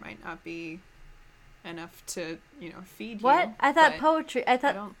sustaining. It might not be enough to, feed What? you. I thought poetry. I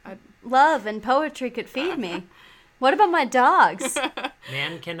thought love and poetry could feed me. What about my dogs?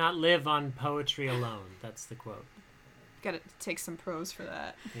 Man cannot live on poetry alone. That's the quote. Gotta take some prose for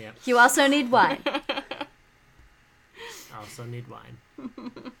that. Yep. You also need wine. Also need wine.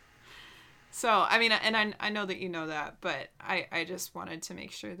 So, I mean, and I know that you know that, but I just wanted to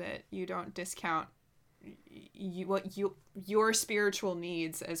make sure that you don't discount your spiritual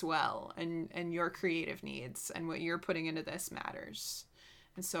needs as well, and your creative needs, and what you're putting into this matters.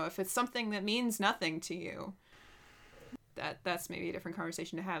 And so if it's something that means nothing to you, that's maybe a different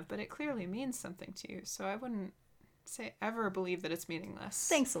conversation to have, but it clearly means something to you. So I wouldn't ever believe that it's meaningless.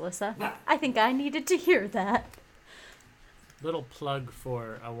 Thanks, Alyssa. I think I needed to hear that. Little plug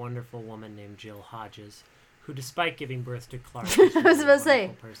for a wonderful woman named Jill Hodges, who, despite giving birth to Clark, is I was a about to say,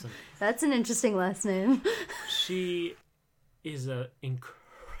 wonderful person. That's an interesting last name. She is an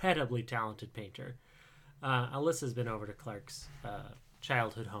incredibly talented painter. Alyssa's been over to Clark's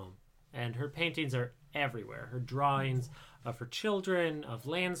childhood home, and her paintings are everywhere. Her drawings of her children, of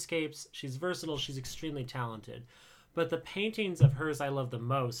landscapes. She's versatile. She's extremely talented. But the paintings of hers I love the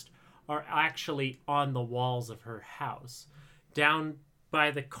most are actually on the walls of her house. Down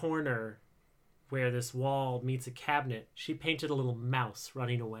by the corner where this wall meets a cabinet, she painted a little mouse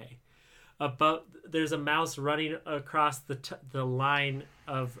running away. There's a mouse running across the line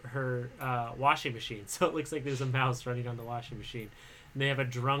of her washing machine. So it looks like there's a mouse running on the washing machine. And they have a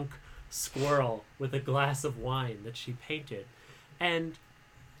drunk squirrel with a glass of wine that she painted. And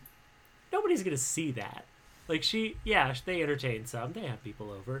nobody's going to see that. Like, they entertain some. They have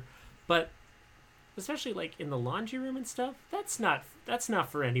people over. But especially like in the laundry room and stuff, that's not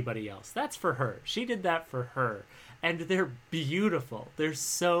for anybody else. That's for her. She did that for her. And they're beautiful. They're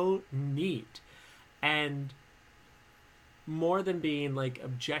so neat. And more than being like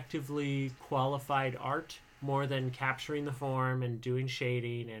objectively qualified art, more than capturing the form and doing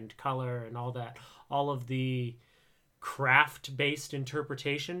shading and color and all that, all of the craft-based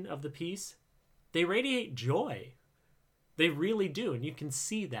interpretation of the piece, they radiate joy. They really do, and you can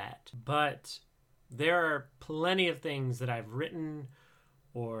see that. But there are plenty of things that I've written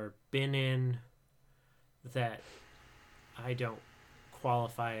or been in that I don't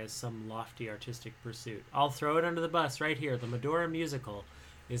qualify as some lofty artistic pursuit. I'll throw it under the bus right here. The Medora musical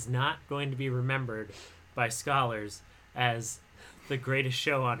is not going to be remembered by scholars as the greatest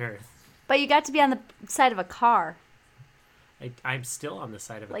show on earth. But you got to be on the side of a car. I'm still on the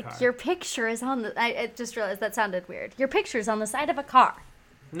side of a car. Like, your picture is on the... I just realized that sounded weird. Your picture's on the side of a car.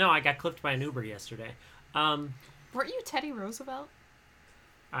 No, I got clipped by an Uber yesterday. Weren't you Teddy Roosevelt?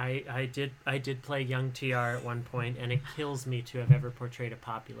 I did play young TR at one point, and it kills me to have ever portrayed a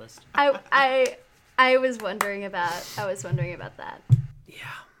populist. I was wondering about that. Yeah,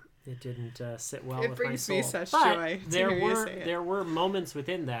 it didn't sit well It with my brings soul. me such But joy to there hear you say it. there were moments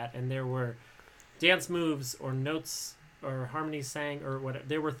within that, and there were dance moves or notes or harmonies sang or whatever.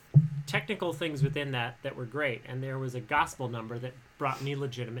 There were technical things within that were great, and there was a gospel number that brought me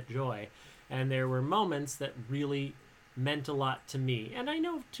legitimate joy, and there were moments that really meant a lot to me, and I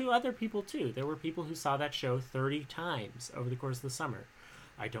know to other people too. There were people who saw that show 30 times over the course of the summer.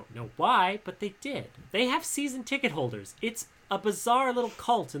 I don't know why, but they did. They have season ticket holders. It's a bizarre little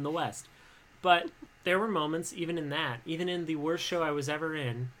cult in the West. But there were moments, even in that, even in the worst show I was ever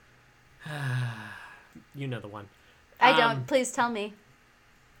in, you know the one. I don't. Please tell me.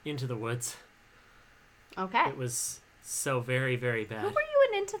 Into the Woods. Okay. It was so very, very bad. Who were you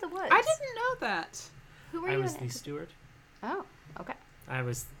in Into the Woods? I didn't know that. Who were I you was in? the steward. Oh, okay. I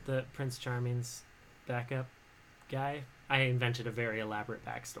was the Prince Charming's backup guy. I invented a very elaborate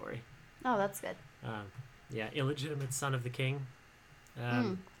backstory. Oh, that's good. Yeah, illegitimate son of the king.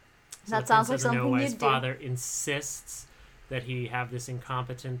 So That the sounds prince like doesn't know something why you'd his do. father insists that he have this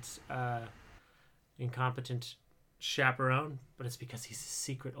incompetent chaperone, but it's because he's his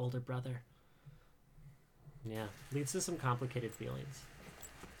secret older brother. Yeah, leads to some complicated feelings.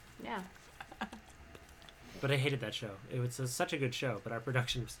 Yeah. But I hated that show. It was such a good show, but our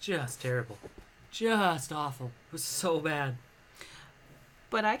production was just terrible. Just awful. It was so bad.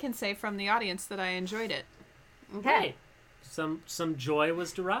 But I can say from the audience that I enjoyed it. Okay. Right. Some joy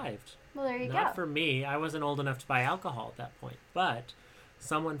was derived. Well, there you Not go. for me. I wasn't old enough to buy alcohol at that point. But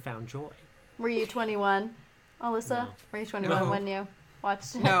someone found joy. Were you 21, Alyssa? No. Were you 21 No. when you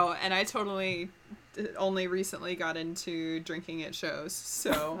watched it? No, and I totally only recently got into drinking at shows,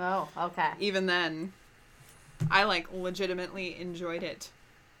 so Oh, okay. even then, I legitimately enjoyed it.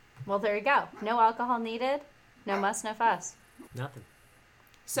 Well, there you go. No alcohol needed. No muss, no fuss. Nothing.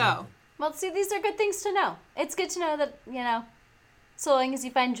 So, Well, see, these are good things to know. It's good to know that, so long as you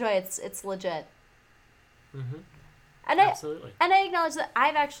find joy, it's legit. Mm-hmm. And Absolutely. I acknowledge that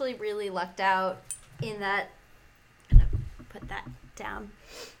I've actually really lucked out in that. I'm gonna put that down.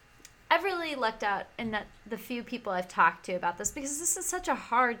 I've really lucked out in that the few people I've talked to about this, because this is such a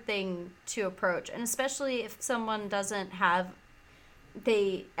hard thing to approach, and especially if someone doesn't have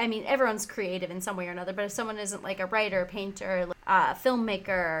everyone's creative in some way or another, but if someone isn't like a writer, painter,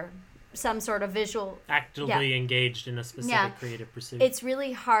 filmmaker, some sort of visual Actively engaged in a specific creative pursuit. it's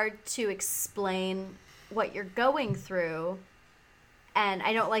really hard to explain what you're going through. And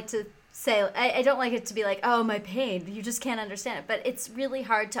I don't like to say, I don't like it to be like, oh, my pain, you just can't understand it. But it's really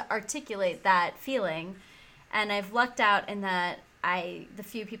hard to articulate that feeling. And I've lucked out in that the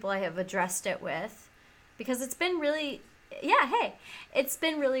few people I have addressed it with, because it's been really, it's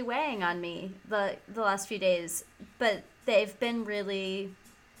been really weighing on me the last few days. But they've been really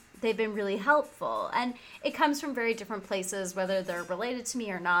helpful. And it comes from very different places, whether they're related to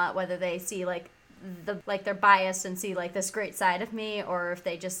me or not, whether they see they're biased and see like this great side of me, or if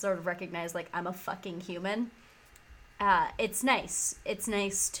they just sort of recognize like I'm a fucking human. It's nice. It's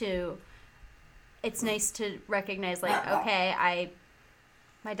nice to recognize like, okay,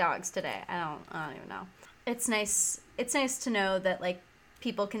 my dog's today. I don't even know. It's nice to know that like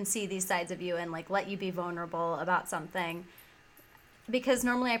people can see these sides of you and like let you be vulnerable about something. Because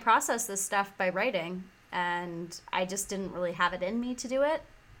normally I process this stuff by writing, and I just didn't really have it in me to do it.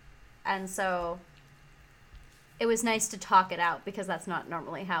 And so it was nice to talk it out, because that's not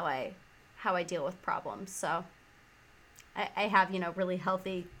normally how I deal with problems. So I have, really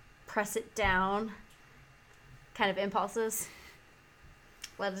healthy press it down kind of impulses.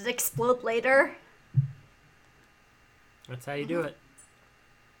 Let it explode later. That's how you do it.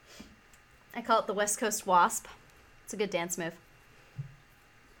 I call it the West Coast Wasp. It's a good dance move.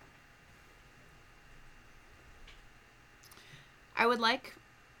 I would like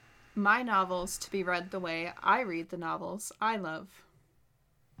my novels to be read the way I read the novels I love.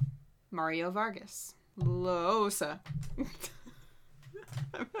 Mario Vargas. Losa.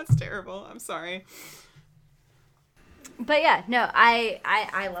 That's terrible. I'm sorry. But yeah, no, I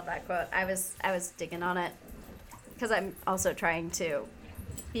love that quote. I was digging on it, because I'm also trying to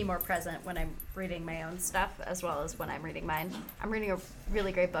be more present when I'm reading my own stuff as well as when I'm reading mine. I'm reading a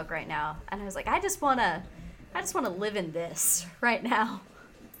really great book right now, and I was like, I just want to live in this right now.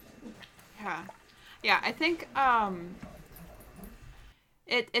 Yeah, I think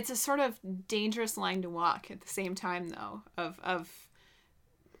it's a sort of dangerous line to walk at the same time, though,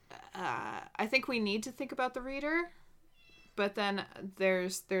 I think we need to think about the reader, but then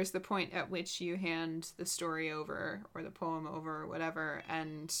there's the point at which you hand the story over, or the poem over, or whatever,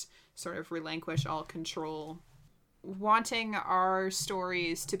 and sort of relinquish all control. Wanting our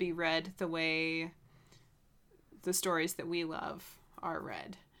stories to be read the way the stories that we love are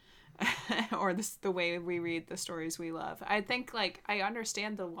read. Or the way we read the stories we love. I think, I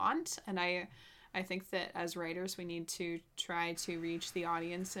understand the want, and I think that as writers we need to try to reach the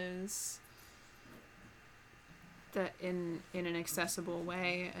audiences that in an accessible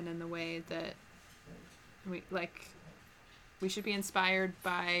way, and in the way that we should be inspired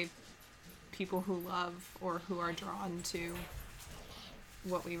by people who love or who are drawn to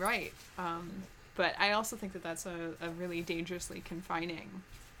what we write. But I also think that that's a really dangerously confining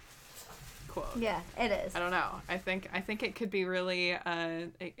quote. Yeah, it is. I don't know. I think it could be really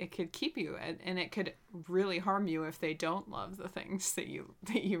it could keep you, and it could really harm you if they don't love the things that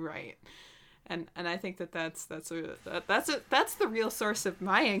you write. And I think that's the real source of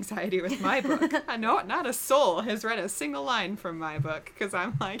my anxiety with my book. I know not a soul has read a single line from my book, because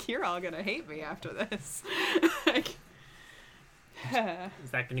I'm like, you're all gonna hate me after this.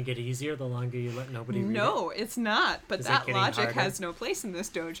 Is that going to get easier the longer you let nobody read it? No, it's not. But Is that it getting logic harder? has no place in this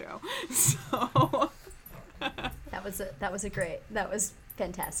dojo. So That was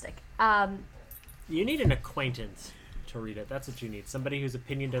fantastic. You need an acquaintance to read it. That's what you need. Somebody whose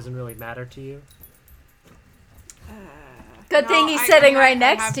opinion doesn't really matter to you. Good thing he's sitting right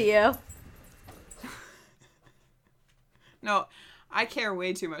next to you. No, I care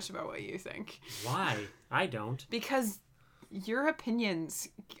way too much about what you think. Why? I don't. Because your opinions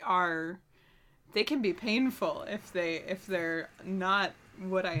they can be painful if they're not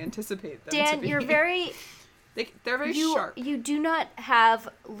what I anticipate them to Dan, be. you're very They're very sharp. You do not have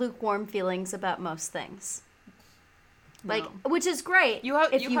lukewarm feelings about most things. Like, No. which is great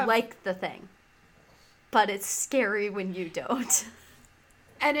if you have- like the thing. But it's scary when you don't.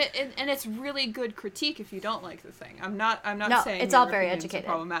 And it's really good critique if you don't like the thing. I'm not No, saying it's your all very opinions are educated.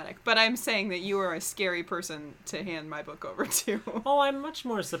 problematic, but I'm saying that you are a scary person to hand my book over to. Oh, I'm much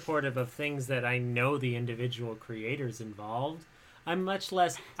more supportive of things that I know the individual creators involved. I'm much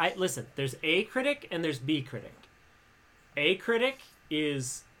less. Listen. There's A critic and there's B critic. A critic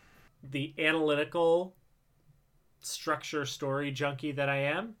is the analytical structure story junkie that I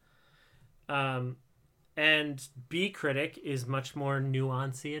am. And B critic is much more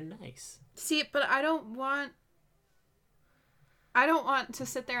nuancy and nice. See, but I don't want to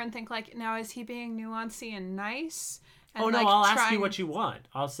sit there and think like, now is he being nuancy and nice? And Oh no, like, I'll ask you trying- what you want.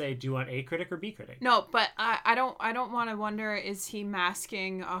 I'll say, do you want A critic or B critic? No, but I don't want to wonder, is he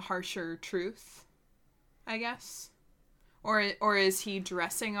masking a harsher truth? I guess, or is he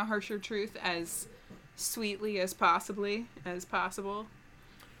dressing a harsher truth as sweetly as possible?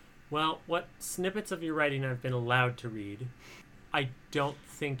 Well, what snippets of your writing I've been allowed to read, I don't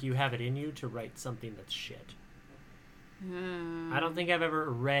think you have it in you to write something that's shit. I don't think I've ever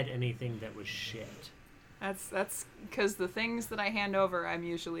read anything that was shit. That's because the things that I hand over, I'm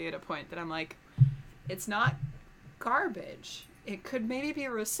usually at a point that I'm like, it's not garbage. It could maybe be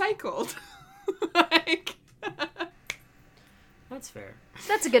recycled. Like, That's fair.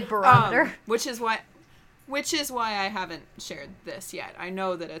 That's a good barometer. which is why I haven't shared this yet. I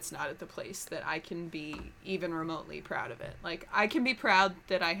know that it's not at the place that I can be even remotely proud of it. Like, I can be proud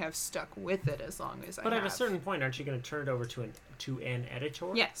that I have stuck with it as long as I have. But at a certain point, aren't you going to turn it over to an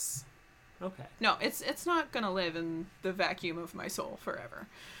editor? Yes. Okay. No, it's not gonna live in the vacuum of my soul forever.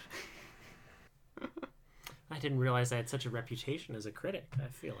 I didn't realize I had such a reputation as a critic. I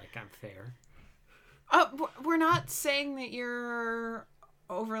feel like I'm fair. We're not saying that you're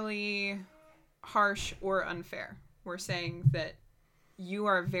overly harsh or unfair. We're saying that you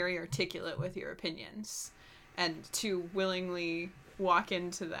are very articulate with your opinions, and to willingly walk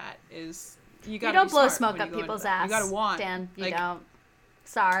into that is you gotta don't be blow smart smoke when up you go into people's that. ass. You gotta want, Dan, you like, don't.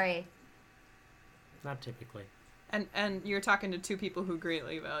 Sorry. Not typically. and you're talking to two people who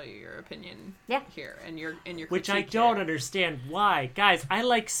greatly value your opinion. Yeah. Here and your Which I critique don't here. understand why. Guys, I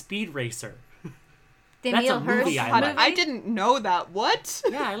like Speed Racer. The That's Emil a movie Hirsch I God, like. I didn't know that. What?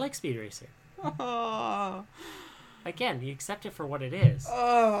 Yeah, I like Speed Racer. Oh, Again, you accept it for what it is.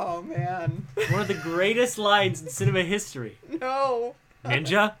 oh man. One of the greatest lines in cinema history. No.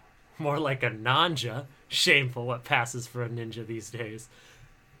 Ninja? More like a nanja. Shameful what passes for a ninja these days.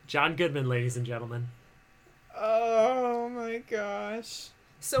 John Goodman, ladies and gentlemen. Oh my gosh.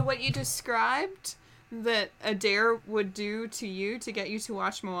 So what you described that Adair would do to you to get you to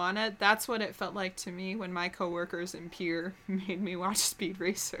watch Moana, that's what it felt like to me when my coworkers in Pier made me watch Speed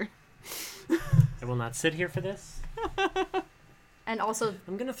Racer. I will not sit here for this. And also,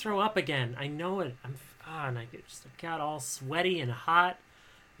 I'm gonna throw up again. I know it. And I got all sweaty and hot,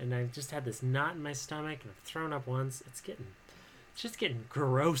 and I just had this knot in my stomach, and I've thrown up once. It's just getting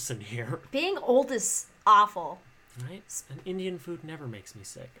gross in here, being old is awful. right? And Indian food never makes me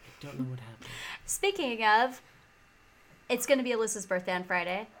sick. I don't know what happened. Speaking of, it's going to be Alyssa's birthday on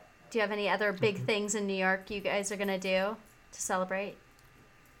Friday. Do you have any other big things in New York you guys are going to do to celebrate?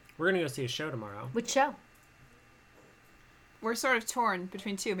 We're gonna go see a show tomorrow. Which show? We're sort of torn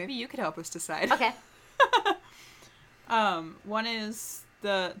between two. Maybe you could help us decide. Okay. One is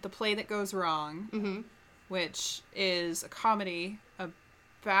the play that goes wrong, which is a comedy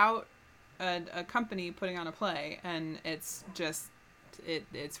about a company putting on a play, and it's just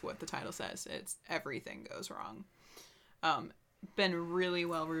it's what the title says. It's everything goes wrong. Been really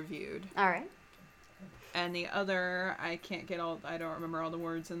well reviewed. All right. And the other, I don't remember all the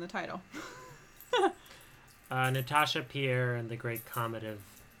words in the title. Natasha Pierre and the Great Comet of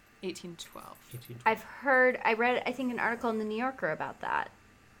 1812. 1812. I read, I think, an article in the New Yorker about that.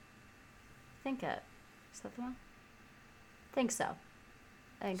 Is that the one? I think so.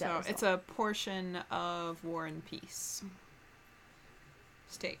 I think that So was it's the one. a portion of War and Peace.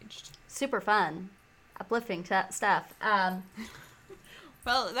 Staged. Super fun. Uplifting stuff.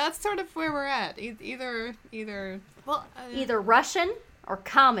 Well, that's sort of where we're at. Either. Well, Either Russian or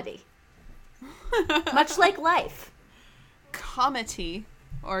comedy. Much like life. comedy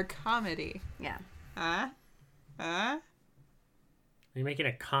or comedy. Yeah. Huh? Are you making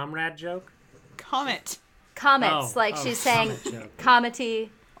a comrade joke? Comet. Comets, Oh, like oh, she's saying comet joke. comedy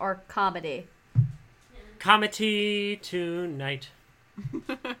or comedy. Comedy tonight.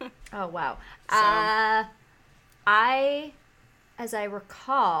 Oh, wow. So- I, as I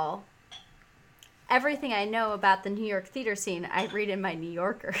recall, everything I know about the New York theater scene, I read in my New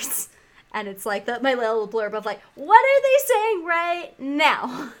Yorkers. And it's like my little blurb of like, what are they saying right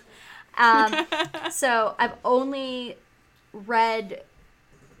now? So I've only read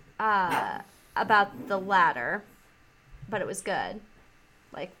about the latter, but it was good,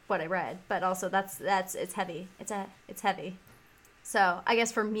 like what I read. But also that's it's heavy. It's heavy. So I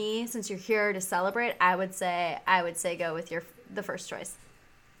guess for me, since you're here to celebrate, I would say go with the first choice.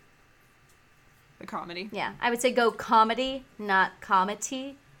 The comedy. Yeah, I would say go comedy, not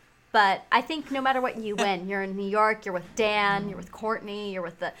comedy. But I think no matter what, you win. You're in New York, you're with Dan, you're with Courtney, you're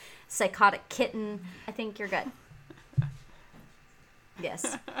with the psychotic kitten. I think you're good.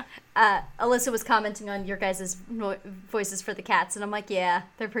 Yes. Alyssa was commenting on your guys' voices for the cats, and I'm like, yeah,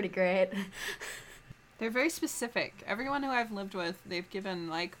 they're pretty great. They're very specific. Everyone who I've lived with, they've given,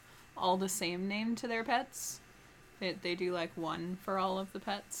 like, all the same name to their pets. They do, like, one for all of the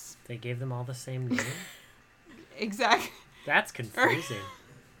pets. They gave them all the same name? Exactly. That's confusing.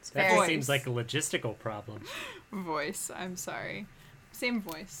 That Voice. seems like a logistical problem. Voice. I'm sorry. Same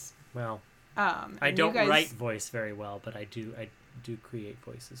voice. Well, I and don't you guys- write voice very well, but I do create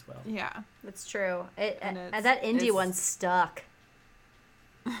voice as well. Yeah. That's true. And That indie it's- one stuck.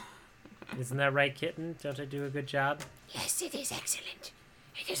 Isn't that right, Kitten? Don't I do a good job? Yes, it is excellent.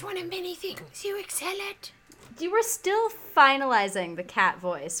 It is one of many things you excel at. You were still finalizing the cat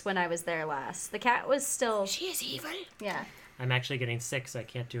voice when I was there last. The cat was still... She is evil. Yeah. I'm actually getting sick, so I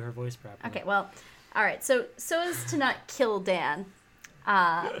can't do her voice properly. Okay, well, all right. So as to not kill Dan,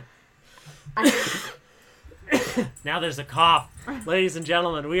 Now there's a cough. Ladies and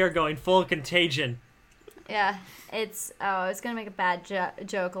gentlemen, we are going full contagion. yeah, it's... Oh, I was going to make a bad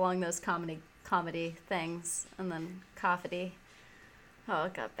joke along those comedy things, and then coffee. Oh,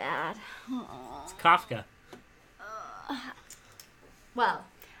 it got bad. It's Kafka. Well,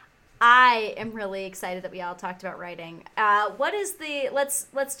 I am really excited that we all talked about writing. What is the...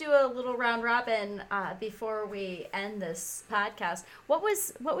 Let's do a little round robin before we end this podcast. What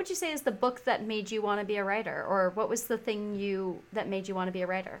would you say is the book that made you want to be a writer? Or what was the thing that made you want to be a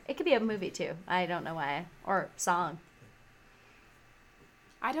writer? It could be a movie, too. I don't know why. Or song.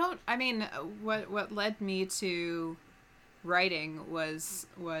 I mean, what led me to writing was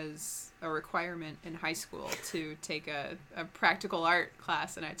a requirement in high school to take a practical art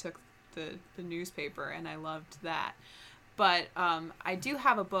class, and I took the newspaper, and I loved that. But I do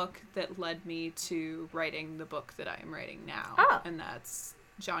have a book that led me to writing the book that I am writing now. Oh. And that's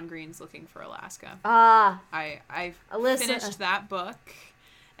John Green's Looking for Alaska. I've Alyssa. finished that book,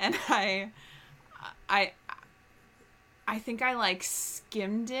 and I think I like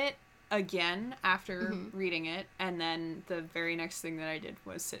skimmed it again after reading it, and then the very next thing that I did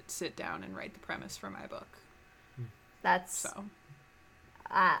was sit down and write the premise for my book. That's... So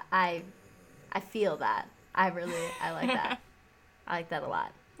I feel that. I like that. I like that a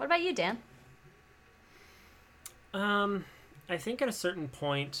lot. What about you, Dan? I think at a certain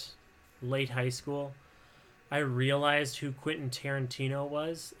point, late high school, I realized who Quentin Tarantino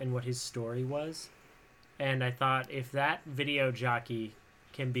was and what his story was. And I thought, if that video jockey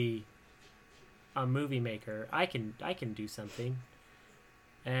can be a movie maker, I can do something.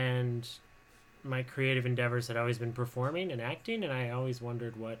 And my creative endeavors had always been performing and acting, and I always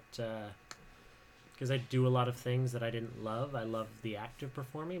wondered what... because I do a lot of things that I didn't love. I loved the act of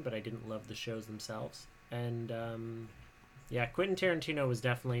performing, but I didn't love the shows themselves. And, yeah, Quentin Tarantino was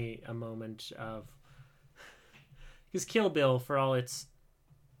definitely a moment of... Because Kill Bill, for all its...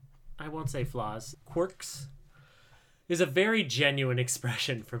 I won't say flaws, quirks, is a very genuine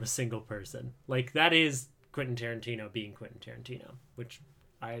expression from a single person. Like, that is Quentin Tarantino being Quentin Tarantino, which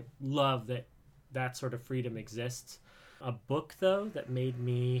I love that sort of freedom exists. A book, though, that made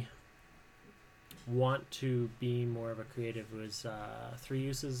me want to be more of a creative was Three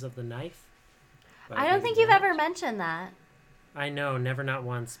Uses of the Knife. I don't think you've ever mentioned that. I know, never, not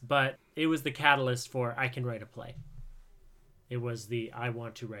once, but it was the catalyst for I can write a play. It was the I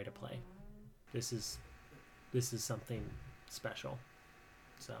want to write a play. This is something special.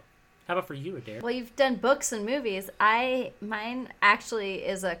 So, how about for you, Adair? Well, you've done books and movies. Mine actually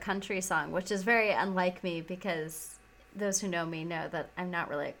is a country song, which is very unlike me because those who know me know that I'm not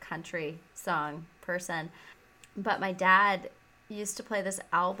really a country song person. But my dad used to play this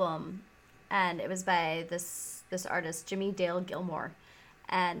album, and it was by this artist, Jimmy Dale Gilmore.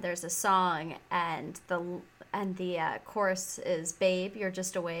 And there's a song, and the chorus is, "Babe, you're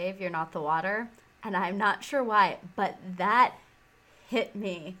just a wave, you're not the water." And I'm not sure why, but that hit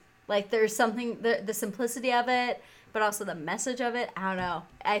me. Like, there's something, the simplicity of it, but also the message of it. I don't know.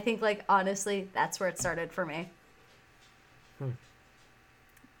 I think, like, honestly, that's where it started for me.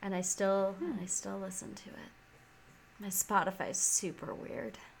 And I still listen to it. My Spotify's super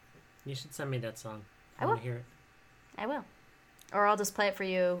weird. You should send me that song. I I will. want to hear it. I will. Or I'll just play it for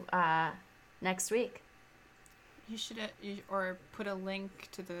you next week. You should or put a link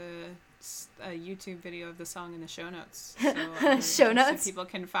to the YouTube video of the song in the show notes. So, Show notes? so people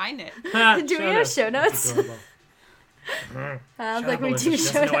can find it. Do we have show notes? That's adorable. Like we do She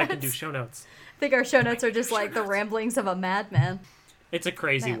show doesn't know I notes. can do show notes. I think our show notes are just like the ramblings of a madman. It's a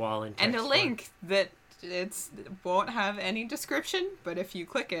crazy Man. wall in text And a form. link that won't have any description, but if you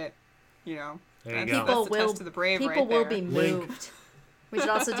click it, There you that's, go. People that's the test of the brave People right will there. be Link. moved. We should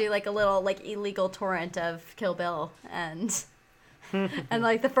also do like a little like illegal torrent of Kill Bill and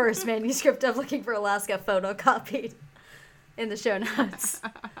like the first manuscript of Looking for Alaska photocopied in the show notes.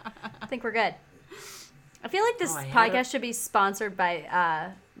 I think we're good. I feel like this I had podcast should be sponsored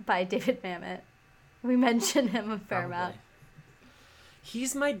by David Mamet. We mention him a fair amount. Probably.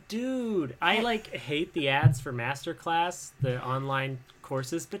 He's my dude. I hate the ads for Masterclass, the online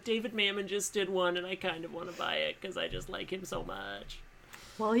courses, but David Mamet just did one and I kind of want to buy it because I just like him so much.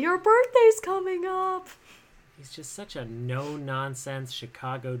 Well, your birthday's coming up. He's just such a no-nonsense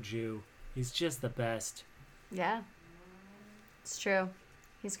Chicago Jew. He's just the best. Yeah. It's true.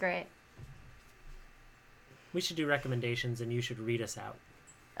 He's great. We should do recommendations and you should read us out.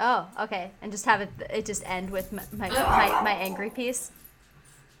 Oh, okay. And just have it just end with my angry piece.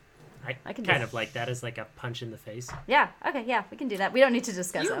 I can do kind that. of like that as like a punch in the face. Yeah, okay, yeah, we can do that. We don't need to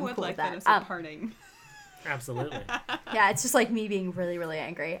discuss it. You I'm would cool like with that as that. a parting. Absolutely. Yeah, it's just like me being really, really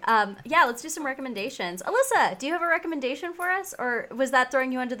angry. Yeah, let's do some recommendations. Alyssa, do you have a recommendation for us? Or was that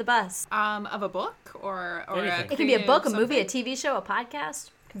throwing you under the bus? Of a book or Anything. It can be a book, a creative movie, a something? TV show, a podcast.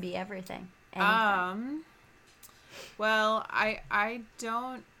 It can be everything. Anything. Well, I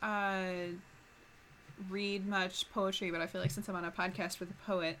don't read much poetry, but I feel like since I'm on a podcast with a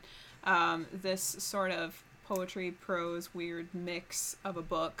poet, this sort of poetry prose weird mix of a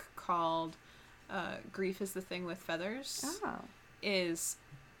book called Grief is the Thing with Feathers Oh. is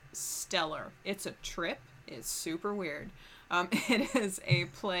stellar. It's a trip. It's super weird. It is a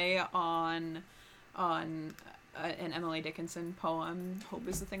play on an Emily Dickinson poem, Hope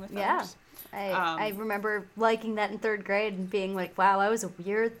is the Thing with Yeah. Feathers. I remember liking that in third grade and being like, wow, I was a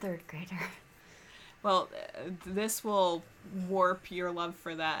weird third grader. Well, this will warp your love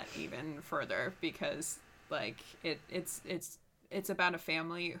for that even further because, like, it's about a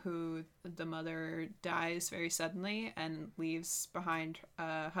family who the mother dies very suddenly and leaves behind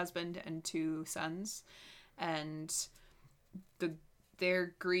a husband and 2 sons, and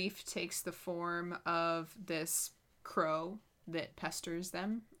their grief takes the form of this crow that pesters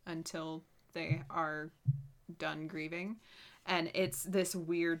them until they are done grieving. And it's this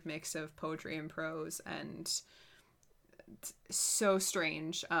weird mix of poetry and prose, and it's so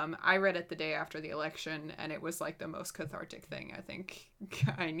strange. I read it the day after the election, and it was like the most cathartic thing I think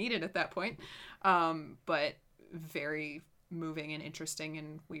I needed at that point. But very moving and interesting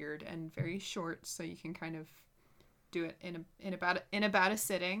and weird and very short, so you can kind of do it in about a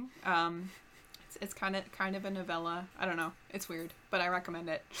sitting. It's kind of a novella. I don't know. It's weird, but I recommend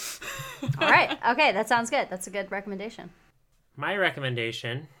it. All right. Okay, that sounds good. That's a good recommendation. My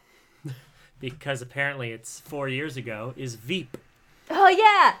recommendation, because apparently it's 4 years ago, is Veep. Oh,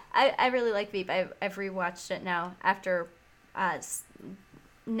 yeah. I really like Veep. I've rewatched it now after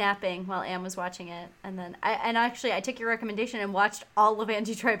napping while Anne was watching it. And then I took your recommendation and watched all of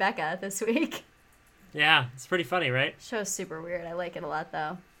Angie Tribeca this week. Yeah, it's pretty funny, right? Show's super weird. I like it a lot,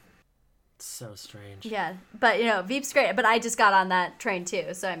 though. It's so strange. Yeah, but Veep's great. But I just got on that train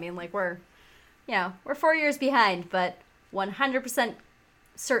too, so I mean, like we're 4 years behind, but 100%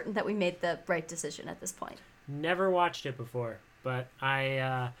 certain that we made the right decision at this point. Never watched it before, but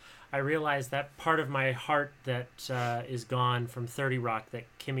I realized that part of my heart that is gone from 30 Rock that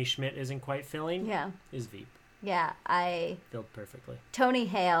Kimmy Schmidt isn't quite filling Yeah, is Veep. yeah. Filled perfectly. Tony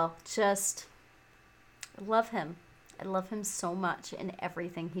Hale, just love him. I love him so much in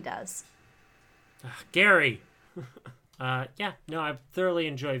everything he does. Gary! I thoroughly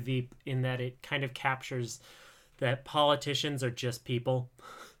enjoy Veep in that it kind of captures that politicians are just people.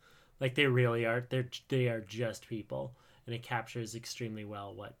 Like they really are. They are just people. And it captures extremely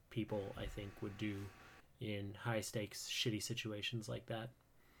well what people, I think, would do in high-stakes, shitty situations like that.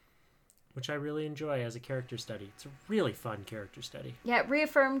 Which I really enjoy as a character study. It's a really fun character study. Yeah, it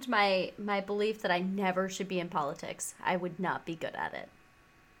reaffirmed my belief that I never should be in politics. I would not be good at it.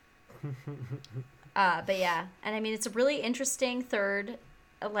 But yeah, and I mean, it's a really interesting third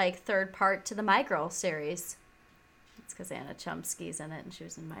part to the My Girl series. It's because Anna Chomsky's in it, and she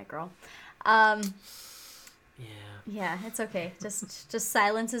was in My Girl. Yeah, it's okay. Just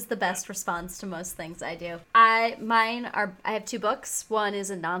silence is the best response to most things I do. I have 2 books. One is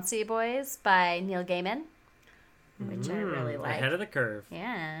Anansi Boys by Neil Gaiman, which I really like. Ahead of the curve.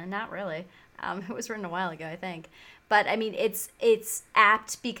 Yeah, not really. It was written a while ago, I think. But I mean, it's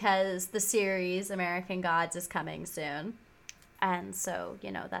apt because the series American Gods is coming soon, and so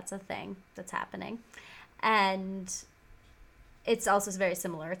that's a thing that's happening, and it's also very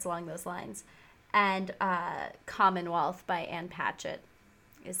similar. It's along those lines. And Commonwealth by Anne Patchett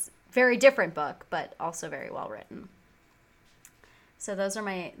is a very different book, but also very well written. So those are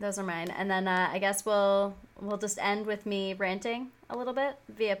mine. And then I guess we'll just end with me ranting a little bit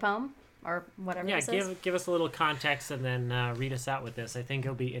via poem or whatever. Yeah, this is. give us a little context and then read us out with this. I think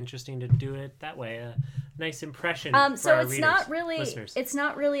it'll be interesting to do it that way. A nice impression. For So our it's readers, not really listeners. it's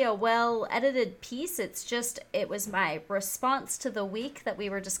not really a well edited piece. It was my response to the week that we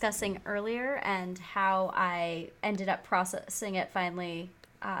were discussing earlier and how I ended up processing it finally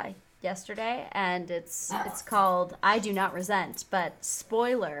yesterday. And it's called I Do Not Resent, but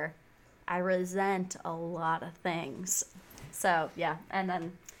spoiler, I resent a lot of things. So yeah, and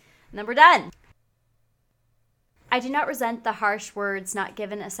then we're done. I do not resent the harsh words not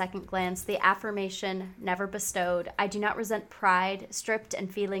given a second glance, the affirmation never bestowed. I do not resent pride, stripped and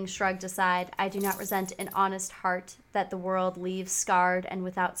feelings shrugged aside. I do not resent an honest heart that the world leaves scarred and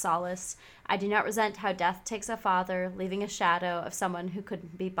without solace. I do not resent how death takes a father, leaving a shadow of someone who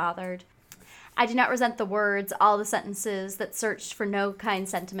couldn't be bothered. I do not resent the words, all the sentences that searched for no kind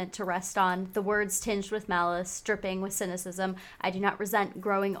sentiment to rest on, the words tinged with malice, dripping with cynicism. I do not resent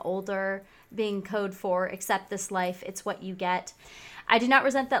growing older, being code for, accept this life, it's what you get. I do not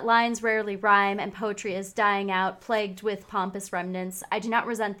resent that lines rarely rhyme and poetry is dying out, plagued with pompous remnants. I do not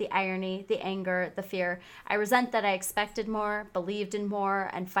resent the irony, the anger, the fear. I resent that I expected more, believed in more,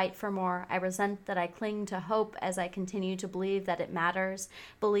 and fight for more. I resent that I cling to hope as I continue to believe that it matters,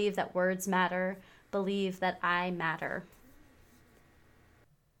 believe that words matter, believe that I matter.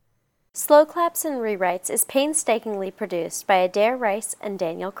 Slow Claps and Rewrites is painstakingly produced by Adair Rice and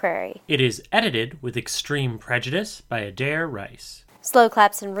Daniel Crary. It is edited with extreme prejudice by Adair Rice. Slow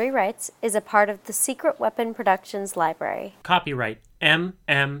Claps and Rewrites is a part of the Secret Weapon Productions library. Copyright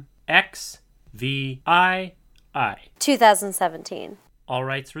MMXVII. 2017. All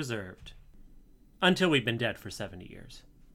rights reserved. Until we've been dead for 70 years.